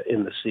and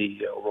in the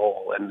CEO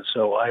role. And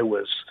so I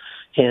was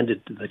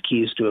handed the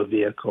keys to a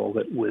vehicle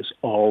that was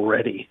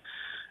already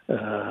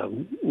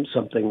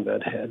something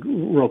that had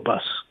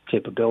robust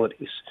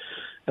capabilities.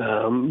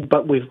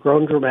 But we've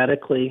grown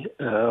dramatically.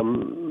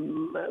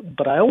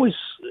 But I always,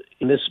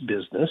 in this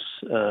business,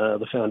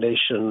 the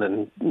foundation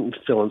and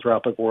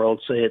philanthropic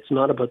world say it's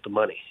not about the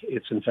money.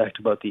 It's in fact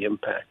about the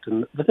impact.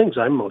 And the things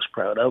I'm most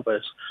proud of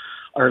is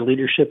our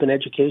leadership in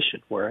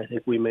education, where I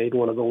think we made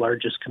one of the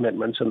largest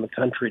commitments in the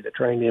country to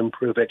trying to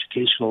improve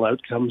educational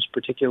outcomes,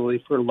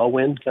 particularly for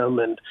low-income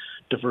and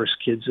diverse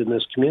kids in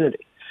this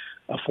community.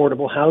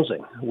 Affordable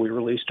housing. We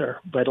released our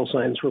vital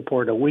signs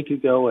report a week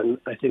ago, and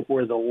I think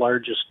we're the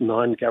largest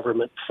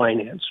non-government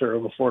financer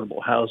of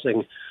affordable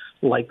housing,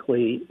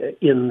 likely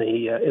in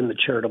the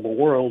charitable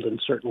world, and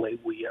certainly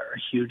we are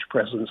a huge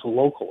presence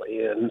locally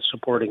in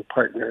supporting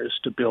partners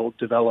to build,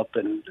 develop,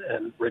 and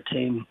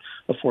retain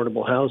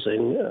affordable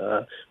housing,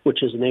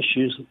 which is an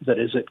issue that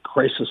is at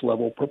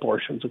crisis-level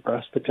proportions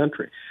across the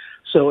country.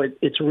 So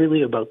it's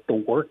really about the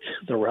work,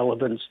 the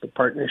relevance, the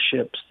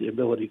partnerships, the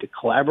ability to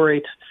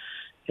collaborate,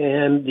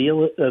 and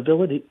the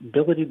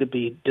ability to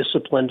be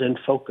disciplined and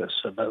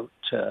focused about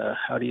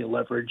how do you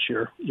leverage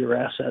your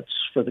assets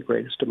for the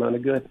greatest amount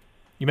of good.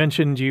 You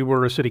mentioned you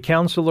were a city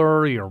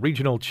councilor, you're a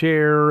regional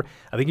chair.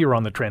 I think you were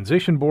on the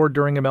transition board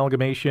during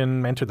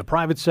amalgamation, entered the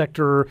private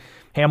sector,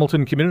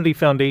 Hamilton Community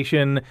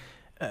Foundation.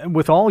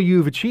 With all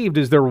you've achieved,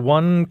 is there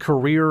one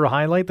career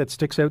highlight that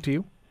sticks out to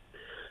you?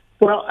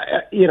 Well,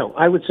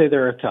 I would say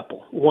there are a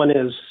couple. One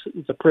is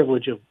the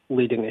privilege of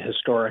leading a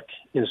historic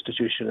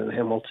institution in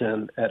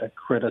Hamilton at a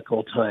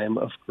critical time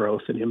of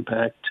growth and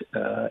impact.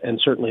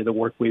 And certainly the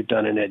work we've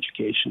done in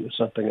education is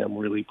something I'm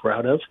really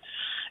proud of.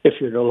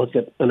 If you're to look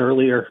at an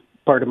earlier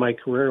part of my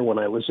career when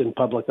I was in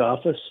public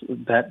office,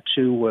 that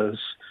too was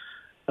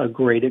a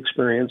great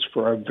experience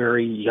for a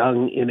very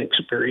young,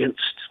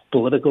 inexperienced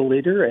political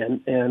leader.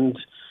 And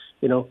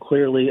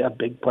clearly a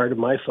big part of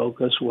my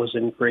focus was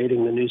in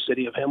creating the new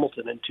city of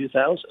Hamilton in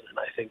 2000. And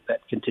I think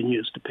that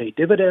continues to pay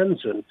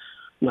dividends. And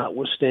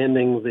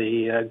notwithstanding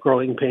the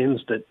growing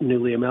pains that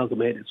newly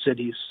amalgamated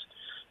cities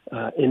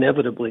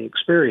inevitably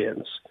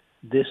experience,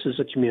 this is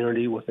a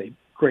community with a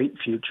great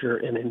future.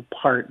 And in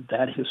part,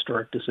 that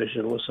historic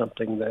decision was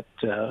something that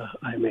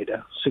I made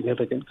a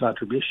significant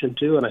contribution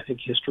to. And I think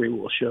history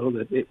will show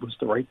that it was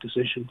the right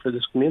decision for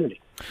this community.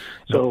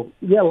 So,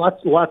 yeah,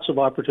 lots of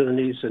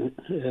opportunities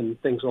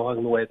and things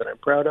along the way that I'm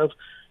proud of.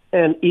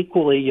 And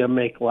equally, you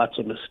make lots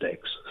of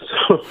mistakes.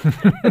 So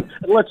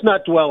let's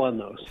not dwell on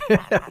those.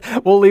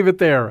 We'll leave it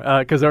there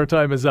because our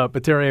time is up.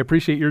 But Terry, I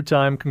appreciate your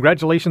time.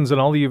 Congratulations on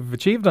all you've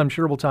achieved. I'm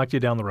sure we'll talk to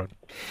you down the road.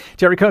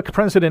 Terry Cook,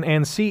 President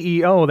and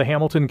CEO of the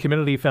Hamilton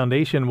Community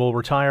Foundation, will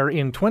retire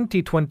in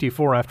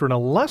 2024 after an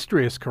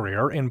illustrious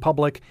career in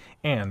public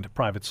and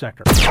private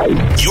sector.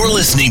 You're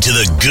listening to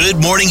the Good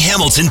Morning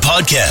Hamilton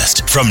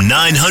podcast from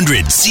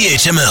 900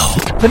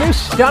 CHML. The new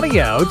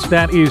study out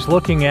that is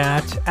looking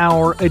at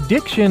our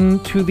addiction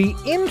to the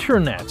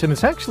internet, and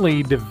it's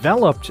actually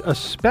developed a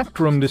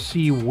spectrum to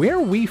see where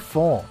we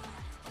fall.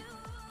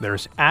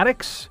 There's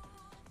addicts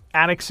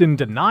in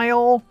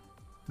denial,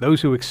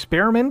 those who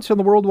experiment on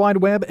the World Wide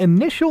Web,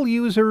 initial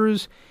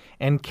users,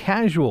 and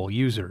casual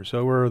users.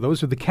 So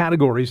those are the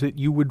categories that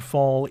you would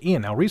fall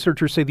in. Now,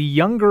 researchers say the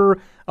younger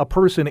a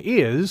person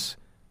is,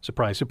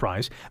 surprise,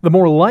 surprise, the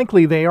more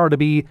likely they are to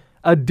be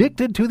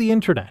addicted to the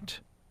internet.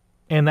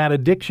 And that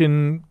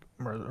addiction,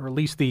 or at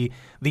least the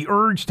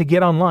urge to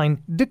get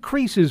online,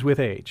 decreases with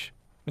age.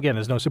 Again,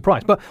 there's no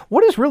surprise. But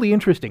what is really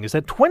interesting is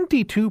that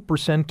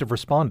 22% of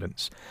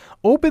respondents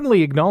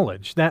openly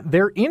acknowledge that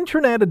their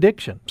internet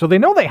addiction, so they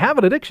know they have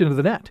an addiction to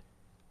the net,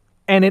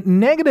 and it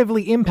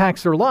negatively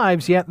impacts their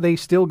lives, yet they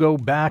still go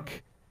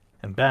back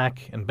and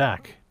back and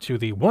back to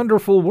the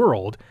wonderful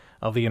world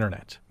of the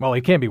internet. Well,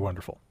 it can be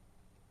wonderful.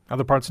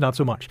 Other parts, not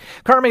so much.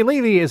 Carmi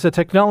Levy is a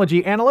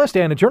technology analyst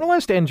and a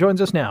journalist and joins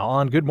us now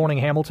on Good Morning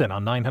Hamilton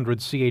on 900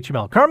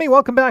 CHML. Carmi,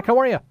 welcome back. How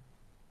are you?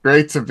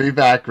 Great to be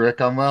back,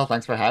 Rick. I'm well.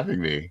 Thanks for having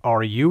me.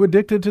 Are you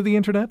addicted to the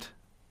internet?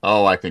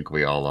 Oh, I think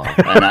we all are.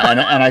 And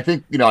I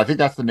think, I think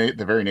that's the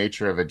very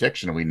nature of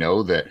addiction. We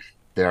know that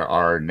there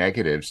are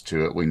negatives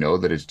to it. We know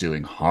that it's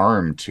doing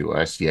harm to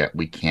us, yet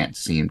we can't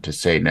seem to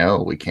say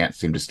no. We can't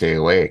seem to stay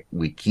away.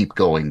 We keep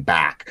going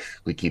back.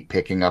 We keep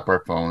picking up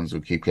our phones. We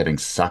keep getting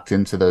sucked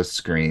into those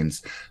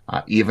screens,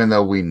 even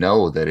though we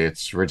know that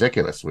it's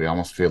ridiculous. We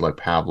almost feel like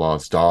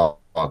Pavlov's dogs.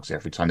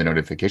 Every time the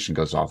notification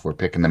goes off, we're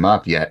picking them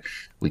up, yet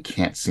we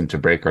can't seem to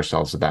break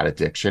ourselves of that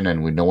addiction.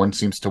 And no one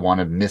seems to want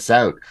to miss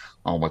out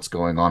on what's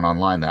going on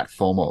online. That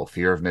FOMO,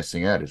 fear of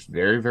missing out, is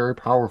very, very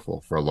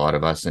powerful for a lot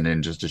of us. And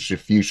in just a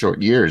few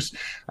short years,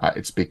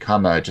 it's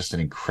become just an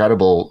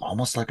incredible,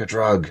 almost like a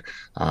drug.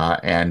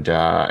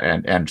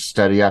 And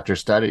study after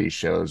study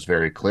shows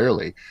very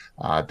clearly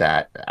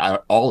that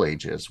at all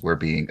ages we're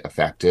being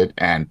affected,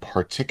 and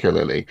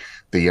particularly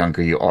the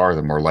younger you are,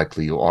 the more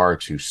likely you are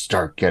to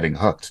start getting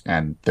hooked.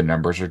 And the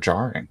numbers are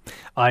jarring.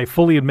 I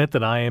fully admit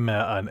that I am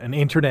an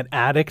internet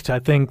addict. I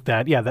think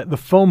that, that the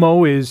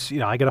FOMO is,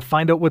 I got to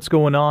find out what's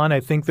going on. I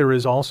think there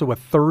is also a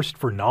thirst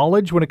for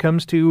knowledge when it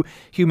comes to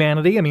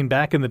humanity. I mean,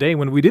 back in the day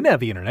when we didn't have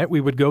the internet,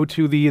 we would go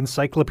to the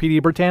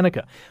Encyclopedia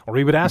Britannica, or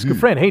we would ask a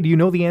friend, hey, do you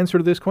know the answer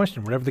to this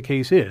question? Whatever the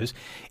case is.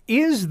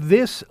 Is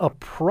this a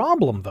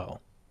problem, though?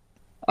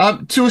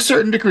 To a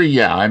certain degree,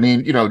 yeah. I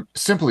mean,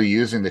 simply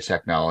using the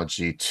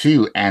technology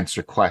to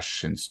answer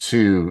questions,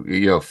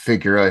 to,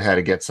 figure out how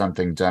to get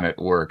something done at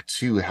work,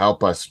 to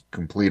help us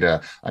complete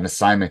an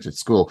assignment at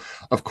school.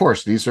 Of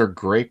course, these are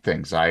great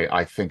things.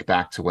 I think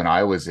back to when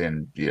I was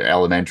in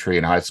elementary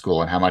and high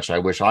school and how much I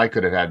wish I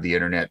could have had the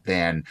internet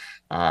then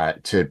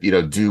to,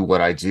 do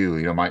what I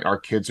do. Our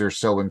kids are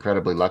so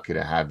incredibly lucky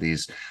to have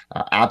these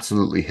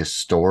absolutely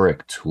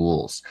historic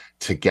tools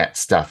to get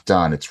stuff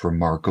done. It's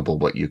remarkable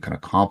what you can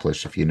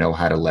accomplish if you know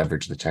how to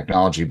leverage the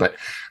technology. But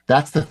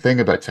that's the thing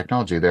about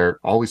technology. There are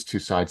always two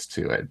sides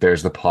to it.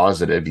 There's the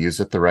positive,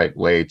 use it the right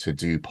way to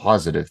do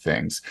positive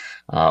things,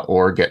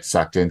 or get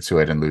sucked into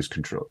it and lose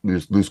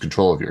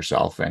control of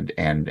yourself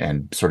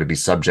and sort of be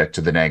subject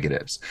to the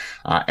negatives.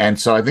 And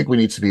so I think we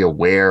need to be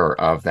aware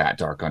of that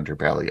dark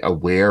underbelly,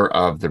 aware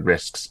of the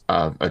risks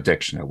of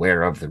addiction,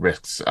 aware of the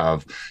risks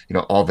of,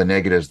 all the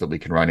negatives that we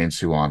can run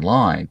into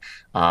online,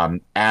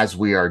 as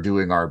we are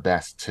doing our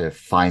best to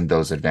find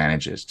those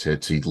advantages, to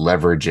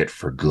leverage it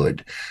for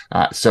good.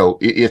 So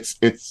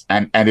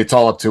it's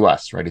all up to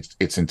us, right?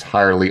 It's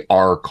entirely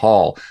our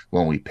call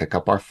when we pick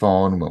up our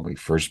phone, when we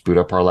first boot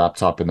up our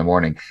laptop in the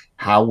morning,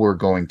 how we're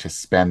going to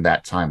spend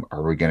that time.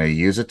 Are we going to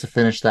use it to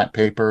finish that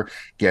paper,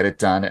 get it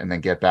done, and then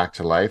get back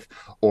to life?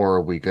 Or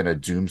are we going to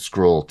doom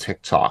scroll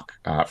TikTok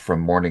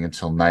from morning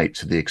until night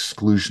to the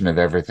exclusion of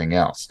everything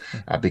else?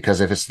 Because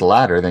if it's the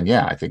latter, then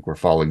I think we're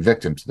falling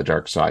victim to the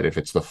dark side. If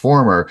it's the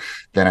former,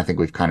 then I think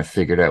we've kind of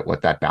figured out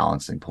what that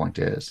balancing point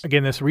is.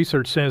 Again, this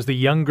research says the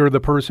younger the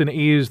person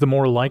is, the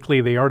more likely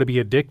they are to be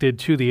addicted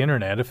to the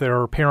internet. If there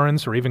are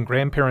parents or even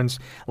grandparents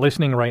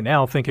listening right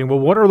now thinking, well,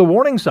 what are the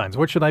warning signs?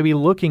 What should I be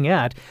looking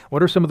at?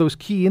 What are some of those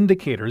key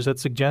indicators that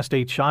suggest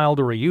a child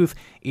or a youth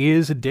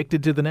is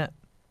addicted to the net?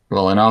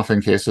 Well, in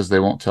often cases,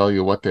 they won't tell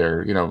you what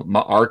they're,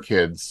 our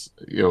kids,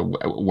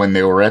 when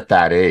they were at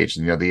that age,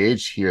 and, the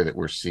age here that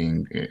we're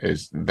seeing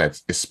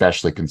that's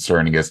especially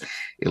concerning is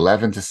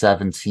 11 to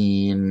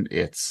 17.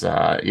 It's,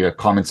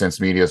 Common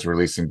Sense Media is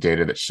releasing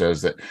data that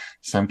shows that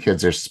some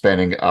kids are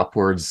spending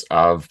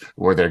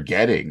they're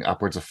getting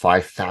upwards of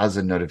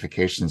 5,000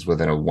 notifications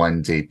within a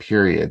 1-day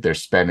period. They're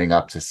spending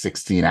up to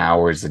 16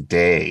 hours a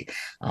day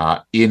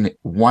in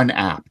one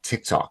app,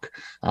 TikTok,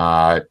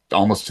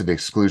 almost to the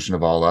exclusion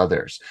of all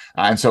others.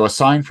 And so a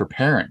sign for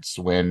parents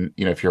when,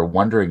 if you're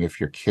wondering if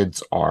your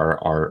kids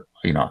are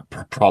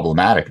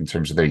problematic in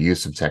terms of their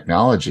use of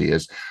technology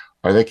is,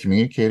 are they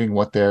communicating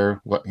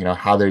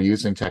how they're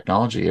using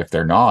technology? If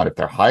they're not, if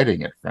they're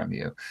hiding it from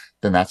you,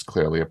 then that's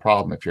clearly a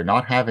problem. If you're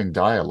not having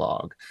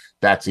dialogue,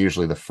 that's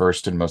usually the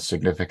first and most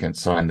significant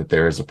sign that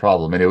there is a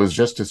problem. And it was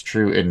just as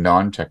true in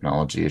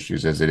non-technology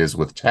issues as it is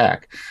with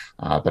tech.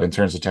 But in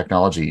terms of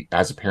technology,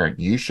 as a parent,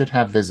 you should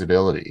have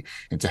visibility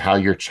into how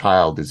your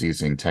child is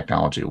using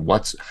technology.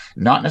 What's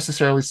not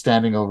necessarily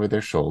standing over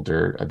their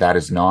shoulder. That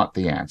is not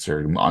the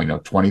answer.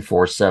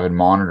 24/7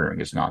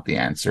 monitoring is not the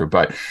answer,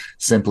 but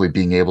simply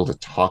being able to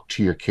talk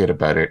to your kid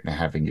about it and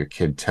having your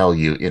kid tell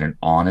you in an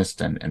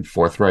honest and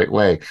forthright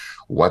way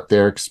what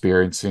they're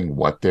experiencing,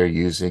 what they're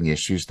using,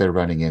 issues they're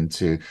running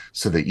into,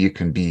 so that you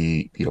can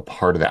be,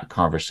 part of that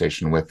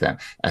conversation with them.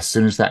 As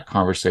soon as that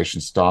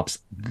conversation stops,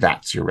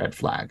 that's your red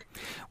flag.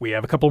 We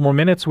have a couple more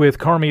minutes with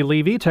Carmi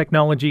Levy,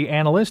 technology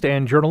analyst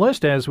and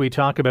journalist, as we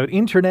talk about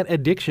internet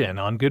addiction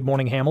on Good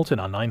Morning Hamilton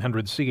on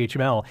 900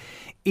 CHML.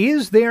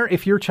 Is there,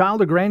 if your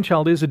child or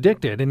grandchild is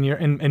addicted,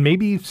 and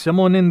maybe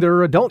someone in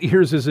their adult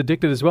years is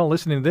addicted as well,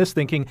 listening to this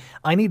thinking,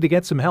 I need to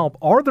get some help,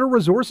 are there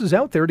resources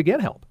out there to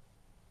get help?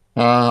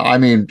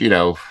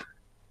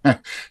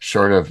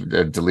 Short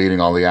of deleting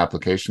all the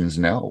applications,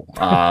 no.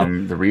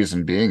 The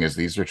reason being is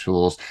these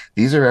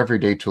are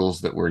everyday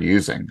tools that we're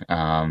using.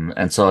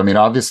 And so,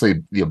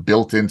 obviously,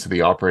 built into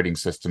the operating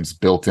systems,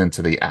 built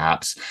into the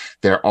apps,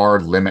 there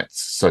are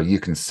limits. So you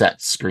can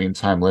set screen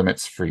time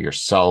limits for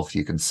yourself.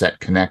 You can set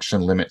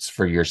connection limits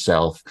for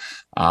yourself.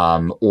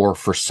 Or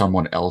for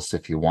someone else,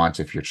 if you want.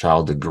 If your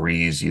child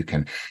agrees, you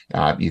can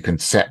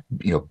set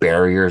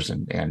barriers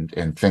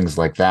and things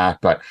like that.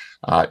 But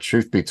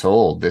truth be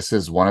told, this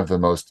is one of the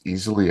most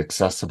easily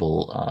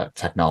accessible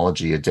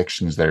technology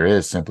addictions there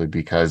is, simply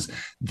because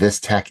this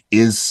tech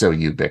is so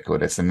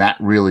ubiquitous, and that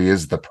really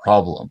is the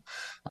problem.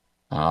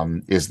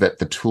 Is that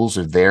the tools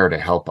are there to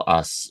help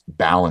us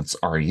balance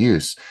our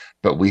use,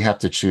 but we have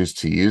to choose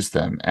to use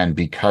them. And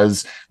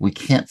because we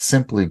can't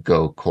simply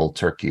go cold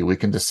turkey, we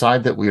can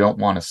decide that we don't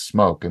want to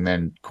smoke and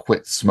then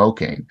quit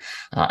smoking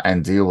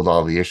and deal with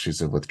all the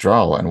issues of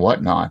withdrawal and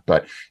whatnot.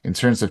 But in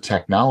terms of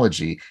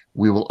technology,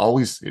 we will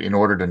always, in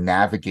order to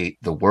navigate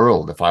the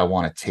world, if I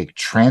want to take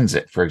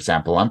transit, for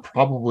example, I'm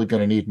probably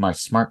going to need my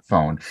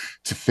smartphone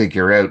to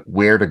figure out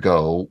where to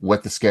go,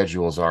 what the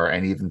schedules are,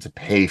 and even to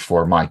pay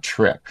for my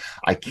trip.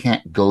 I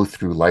can't go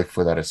through life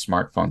without a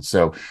smartphone.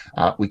 So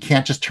we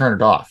can't just turn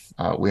it off.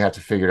 We have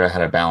to figure out how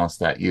to balance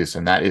that use.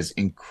 And that is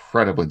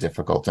incredibly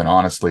difficult. And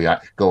honestly,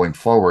 going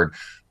forward,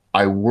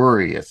 I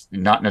worry it's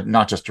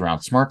not just around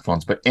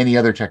smartphones, but any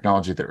other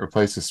technology that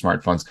replaces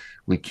smartphones.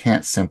 We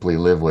can't simply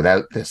live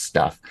without this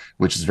stuff,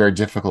 which is very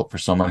difficult for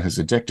someone who's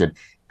addicted.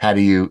 How do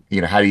you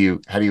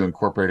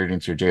incorporate it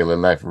into your daily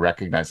life,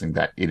 recognizing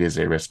that it is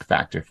a risk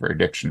factor for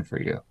addiction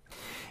for you?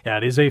 Yeah,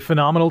 it is a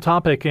phenomenal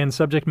topic and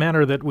subject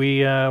matter that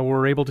we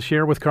were able to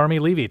share with Carmi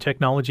Levy,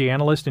 technology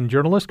analyst and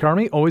journalist.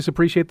 Carmi, always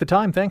appreciate the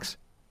time. Thanks.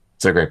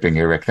 So great being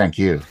here, Rick. Thank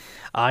you.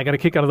 I got a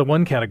kick out of the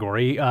one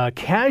category.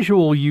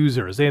 Casual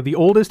users. They have the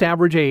oldest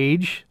average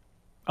age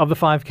of the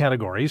 5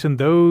 categories, and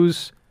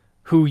those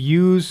who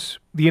use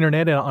the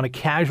internet on a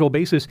casual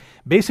basis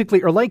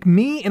basically are like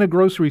me in a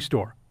grocery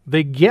store.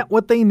 They get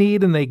what they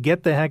need and they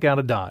get the heck out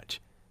of Dodge.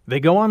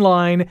 They go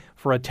online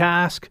for a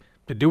task,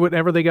 to do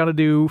whatever they got to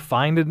do,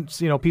 find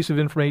a piece of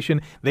information.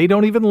 They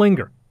don't even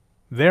linger.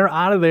 They're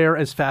out of there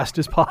as fast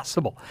as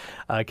possible.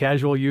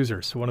 Casual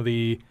users, one of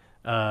the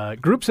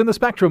groups in the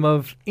spectrum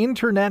of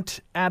internet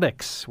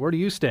addicts. Where do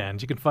you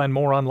stand? You can find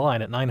more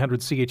online at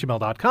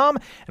 900CHML.com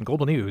and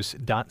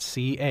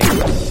globalnews.ca.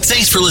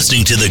 Thanks for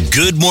listening to the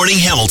Good Morning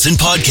Hamilton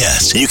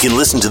podcast. You can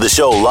listen to the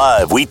show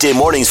live weekday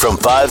mornings from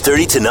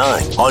 5:30 to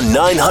 9 on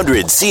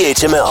 900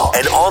 CHML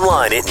and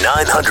online at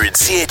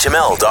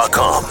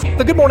 900CHML.com.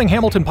 The Good Morning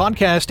Hamilton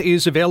podcast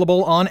is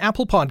available on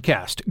Apple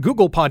Podcast,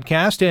 Google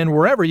Podcast, and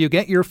wherever you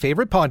get your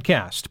favorite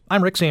podcast.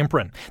 I'm Rick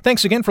Samprin.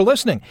 Thanks again for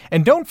listening,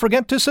 and don't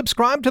forget to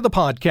subscribe to the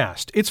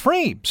podcast. It's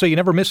free, so you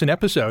never miss an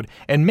episode,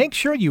 and make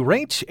sure you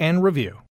rate and review.